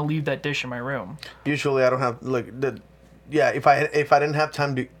that, I'm gonna leave that dish in my room. Usually, I don't have if I didn't have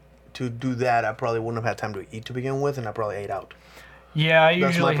time to do that, I probably wouldn't have had time to eat to begin with, and I probably ate out. Yeah, I That's my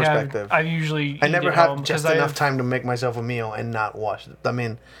usually perspective. I usually I eat never at have home just 'cause I enough have- time to make myself a meal and not wash it. I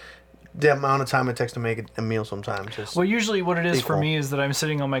mean, the amount of time it takes to make a meal sometimes is Well, usually what it is for equal. me is that I'm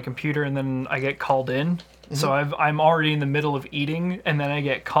sitting on my computer and then I get called in. Mm-hmm. So I'm already in the middle of eating and then I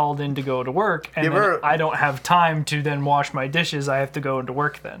get called in to go to work and You then ever- I don't have time to then wash my dishes. I have to go into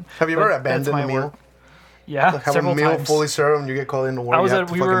work then. Have you But ever that's abandoned my a meal? work. Yeah, Have several a meal times. fully served and you get called in to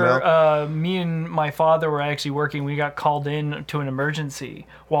work. Me and my father were actually working. We got called in to an emergency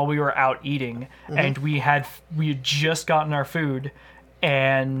while we were out eating, Mm-hmm. and we had just gotten our food,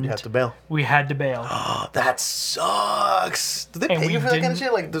 and You have to bail. we had to bail. Oh, that sucks. Do they And pay we you for that kind of didn't-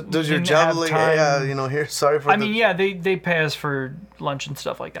 shit? Like, does your didn't job have like, time. yeah, here, sorry for I mean, yeah, they pay us for lunch and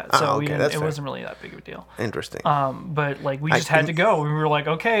stuff like that, so Ah, we okay, didn't, that's it fair. wasn't really that big of a deal. Interesting. But like we just had to go. We were like,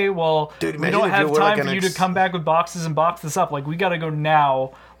 okay, well, Dude, we imagine don't if you have were like time an for you to ex- come back with boxes and box this up. Like we got to go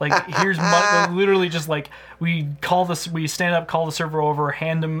now. Like here's money. Literally just like we stand up, call the server over,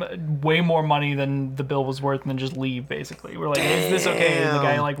 hand him way more money than the bill was worth, and then just leave. Basically, we're like, is this okay? And the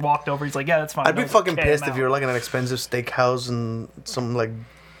guy Damn. like walked over. He's like, yeah, that's fine. I'd be I was fucking like, "Okay, pissed I'm if out." you're like in an expensive steakhouse and some like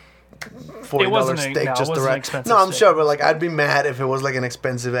 $40 steak just to wrap. No, I'm sure, but like I'd be mad if it was like an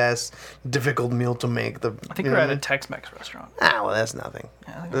expensive ass, difficult meal to make. I think we're at a Tex-Mex restaurant. Ah, well, that's nothing.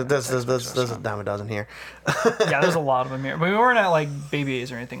 Yeah, that's a dime a dozen here. Yeah, there's a lot of them here. But we weren't at like Baby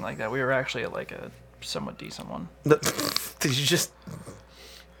A's or anything like that. We were actually at like a somewhat decent one. Did you just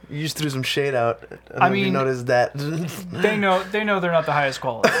threw some shade out? I mean, you noticed that. they know they're not the highest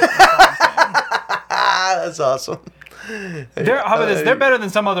quality. That's awesome. How about this? They're better than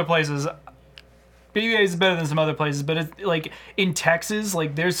some other places. BBA is better than some other places, but it's like in Texas,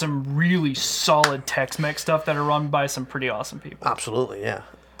 like there's some really solid Tex-Mex stuff that are run by some pretty awesome people. Absolutely, yeah.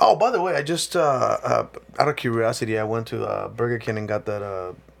 Oh, by the way, I just out of curiosity, I went to Burger King and got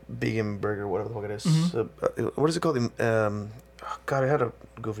that vegan burger, whatever the fuck it is. Mm-hmm. What is it called? God, I had a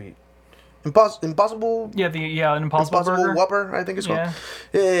goofy. Impossible. Yeah, an Impossible Burger. Whopper, I think it's called.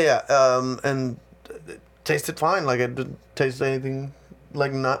 Yeah. And it tasted fine. Like it didn't taste anything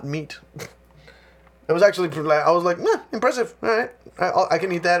like not meat. It was actually I was like, impressive. All right, I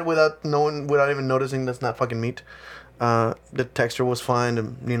can eat that without even noticing that's not fucking meat. The texture was fine,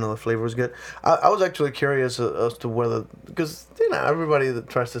 and the flavor was good. I was actually curious as to whether, because everybody that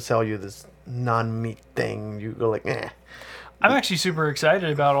tries to sell you this non-meat thing, you go like, eh. I'm actually super excited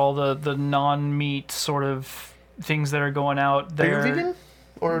about all the non-meat sort of things that are going out there. Are you vegan?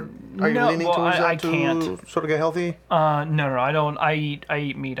 Or are you leaning towards that to sort of get healthy? No, I don't. I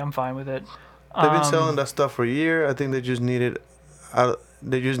eat meat. I'm fine with it. They've been selling that stuff for a year. I think they just need it out.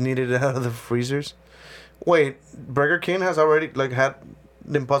 They just needed it out of the freezers. Wait, Burger King has already had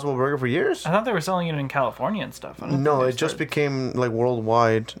the Impossible Burger for years? I thought they were selling it in California and stuff. No, it just became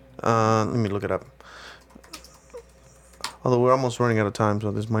worldwide. Let me look it up. Although we're almost running out of time, so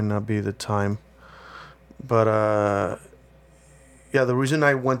this might not be the time. But yeah, the reason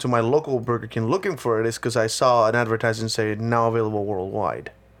I went to my local Burger King looking for it is because I saw an advertisement say now available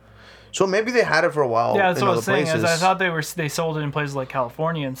worldwide. So maybe they had it for a while. Yeah, that's what I was saying. I thought they sold it in places like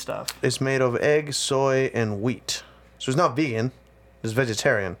California and stuff. It's made of egg, soy, and wheat. So it's not vegan. It's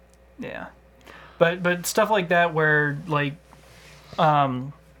vegetarian. Yeah, but stuff like that where we're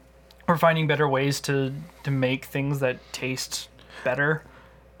finding better ways to make things that taste better.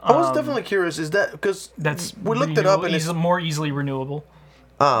 I was definitely curious. Is that because we looked it up and it's more easily renewable?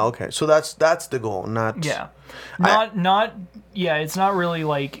 Ah, okay. So that's the goal, not It's not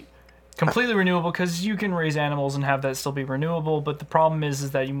really completely renewable because you can raise animals and have that still be renewable. But the problem is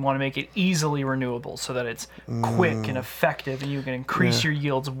that you want to make it easily renewable so that it's quick and effective, and you can increase your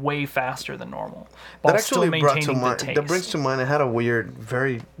yields way faster than normal while still maintaining the taste. That brings to mind. I had a weird,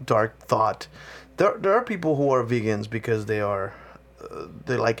 very dark thought. There are people who are vegans because they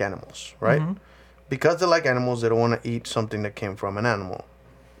like animals, right? Mm-hmm. Because they like animals, they don't want to eat something that came from an animal.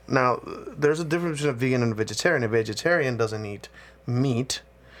 Now, there's a difference between a vegan and a vegetarian. A vegetarian doesn't eat meat.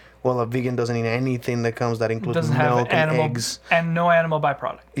 Well, a vegan doesn't eat anything that includes milk and eggs. And no animal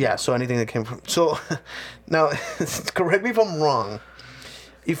byproduct. Yeah, so anything that came from... So, now, correct me if I'm wrong.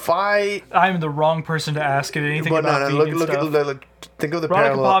 I'm the wrong person to ask it anything about vegan stuff. Think of the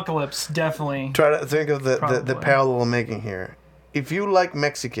Product parallel. Apocalypse, definitely. Try to think of the parallel I'm making here. If you like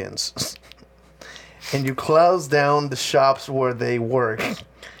Mexicans and you close down the shops where they work,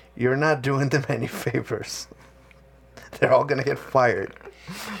 you're not doing them any favors. They're all going to get fired.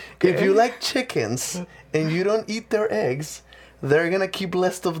 Okay. If you like chickens and you don't eat their eggs, they're going to keep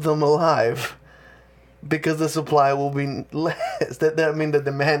less of them alive because the supply will be less. That means the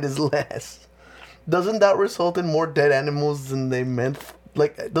demand is less. Doesn't that result in more dead animals than they meant?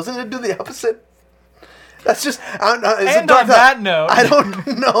 Doesn't it do the opposite? That's just... and on that note... I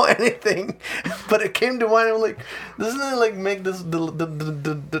don't know anything, but it came to mind. I'm like, doesn't it make this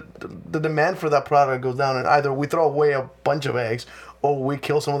the demand for that product goes down, and either we throw away a bunch of eggs or we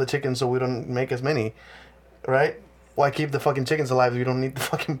kill some of the chickens so we don't make as many, right? Why keep the fucking chickens alive if you don't need the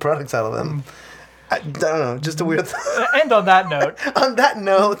fucking products out of them? I don't know, just a weird And on that note... On that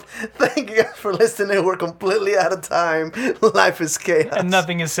note, thank you guys for listening. We're completely out of time. Life is chaos. And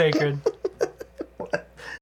nothing is sacred.